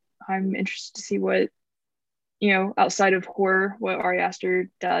for it. I'm interested to see what outside of horror, what Ari Aster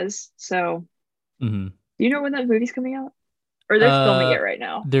does. So, Mm-hmm. do you know when that movie's coming out? Or they're filming it right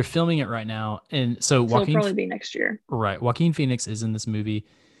now. They're filming it right now, and so it'll probably be next year. Right, Joaquin Phoenix is in this movie.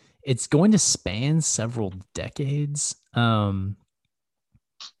 It's going to span several decades.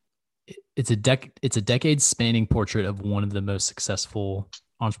 It's a decade spanning portrait of one of the most successful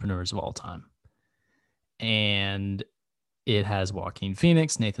entrepreneurs of all time, and it has Joaquin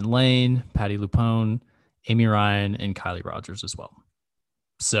Phoenix, Nathan Lane, Patty LuPone, Amy Ryan, and Kylie Rogers as well.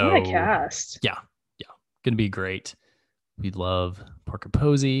 So what a cast! Yeah, gonna be great. We love Parker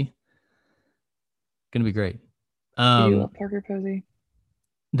Posey. Gonna be great. We do love Parker Posey.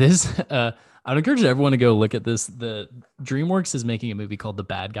 This I'd encourage everyone to go look at this. The DreamWorks is making a movie called The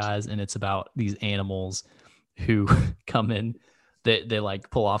Bad Guys, and it's about these animals who come in. They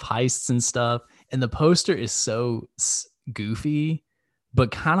like pull off heists and stuff, and the poster is so goofy, but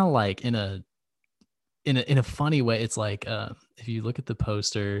kind of like in a funny way. It's like if you look at the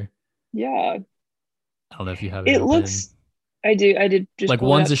poster, yeah, I don't know if you have it. It looks. I did just like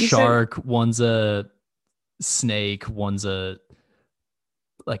one's a shark, one's a snake, one's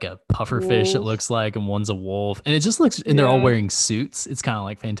like a puffer fish, it looks like, and one's a wolf, and it just looks, and they're all wearing suits. It's kind of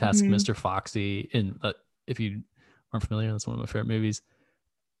like Fantastic Mr. Foxy, and if you aren't familiar, that's one of my favorite movies.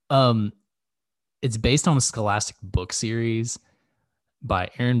 It's based on a Scholastic book series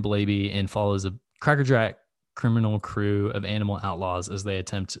by Aaron Blabey and follows a crackerjack criminal crew of animal outlaws as they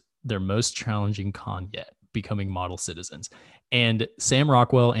attempt their most challenging con yet, becoming model citizens. And Sam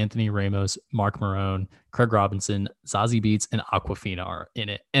Rockwell, Anthony Ramos, Mark Marone, Craig Robinson, Zazie Beetz, and Aquafina are in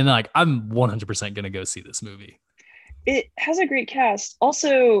it. And like, I'm 100% going to go see this movie. It has a great cast.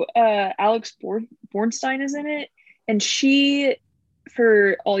 Also, Alex Bornstein is in it. And she,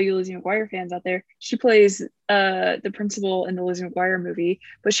 for all you Lizzie McGuire fans out there, she plays the principal in the Lizzie McGuire movie.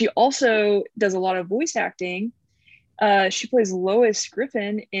 But she also does a lot of voice acting. She plays Lois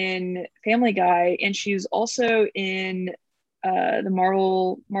Griffin in Family Guy. And she's also in the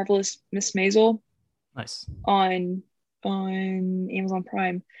Marvelous Miss Maisel. Nice. On Amazon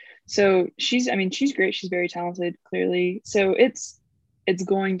Prime. So she's great. She's very talented, clearly. So it's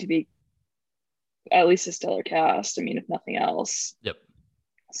going to be at least a stellar cast. I mean, if nothing else. Yep.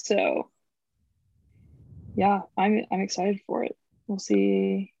 So yeah, I'm excited for it. We'll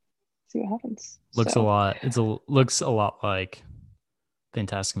see what happens. Looks a lot like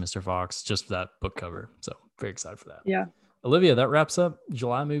Fantastic Mr. Fox, just that book cover. So very excited for that. Yeah. Olivia, that wraps up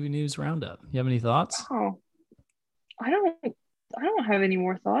July movie news roundup. You have any thoughts? Oh, I don't have any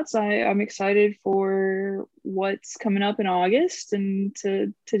more thoughts. I'm excited for what's coming up in August and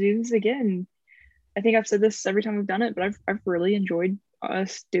to do this again. I think I've said this every time we've done it, but I've really enjoyed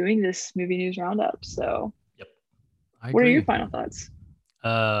us doing this movie news roundup. So, yep. What are your final thoughts?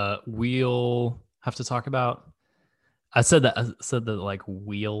 We'll have to talk about. I said that like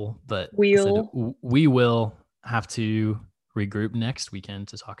but we will have to regroup next weekend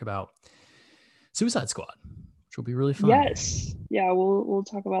to talk about Suicide Squad, which will be really fun. Yes. Yeah, we'll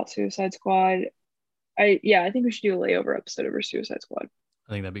talk about Suicide Squad. I think we should do a layover episode over Suicide Squad.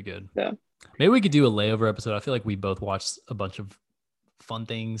 I think that'd be good. Yeah. Maybe we could do a layover episode. I feel like we both watched a bunch of fun,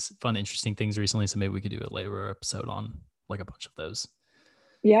 interesting things recently, so maybe we could do a layover episode on like a bunch of those.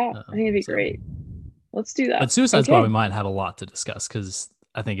 Yeah, I think it'd be great. Let's do that. But Suicide Squad, we might have a lot to discuss because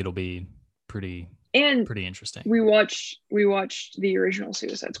I think it'll be pretty interesting. We watched the original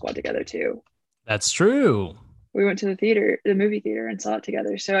Suicide Squad together too. That's true. We went to the movie theater, and saw it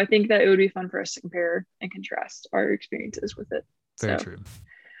together. So I think that it would be fun for us to compare and contrast our experiences with it. Very true.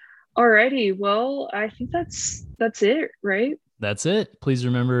 Alrighty, well, I think that's it, right? That's it. Please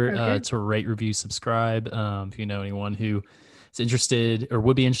remember to rate, review, subscribe. If you know anyone who is interested or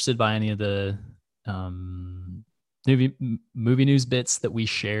would be interested by any of the movie news bits that we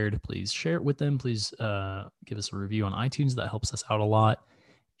shared, please share it with them. Please give us a review on iTunes. That helps us out a lot.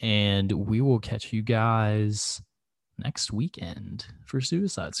 And we will catch you guys next weekend for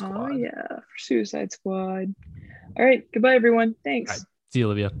Suicide Squad. Oh yeah, for Suicide Squad. All right, goodbye everyone. Thanks. All right. See you,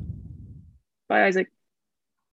 Olivia. Bye, Isaac.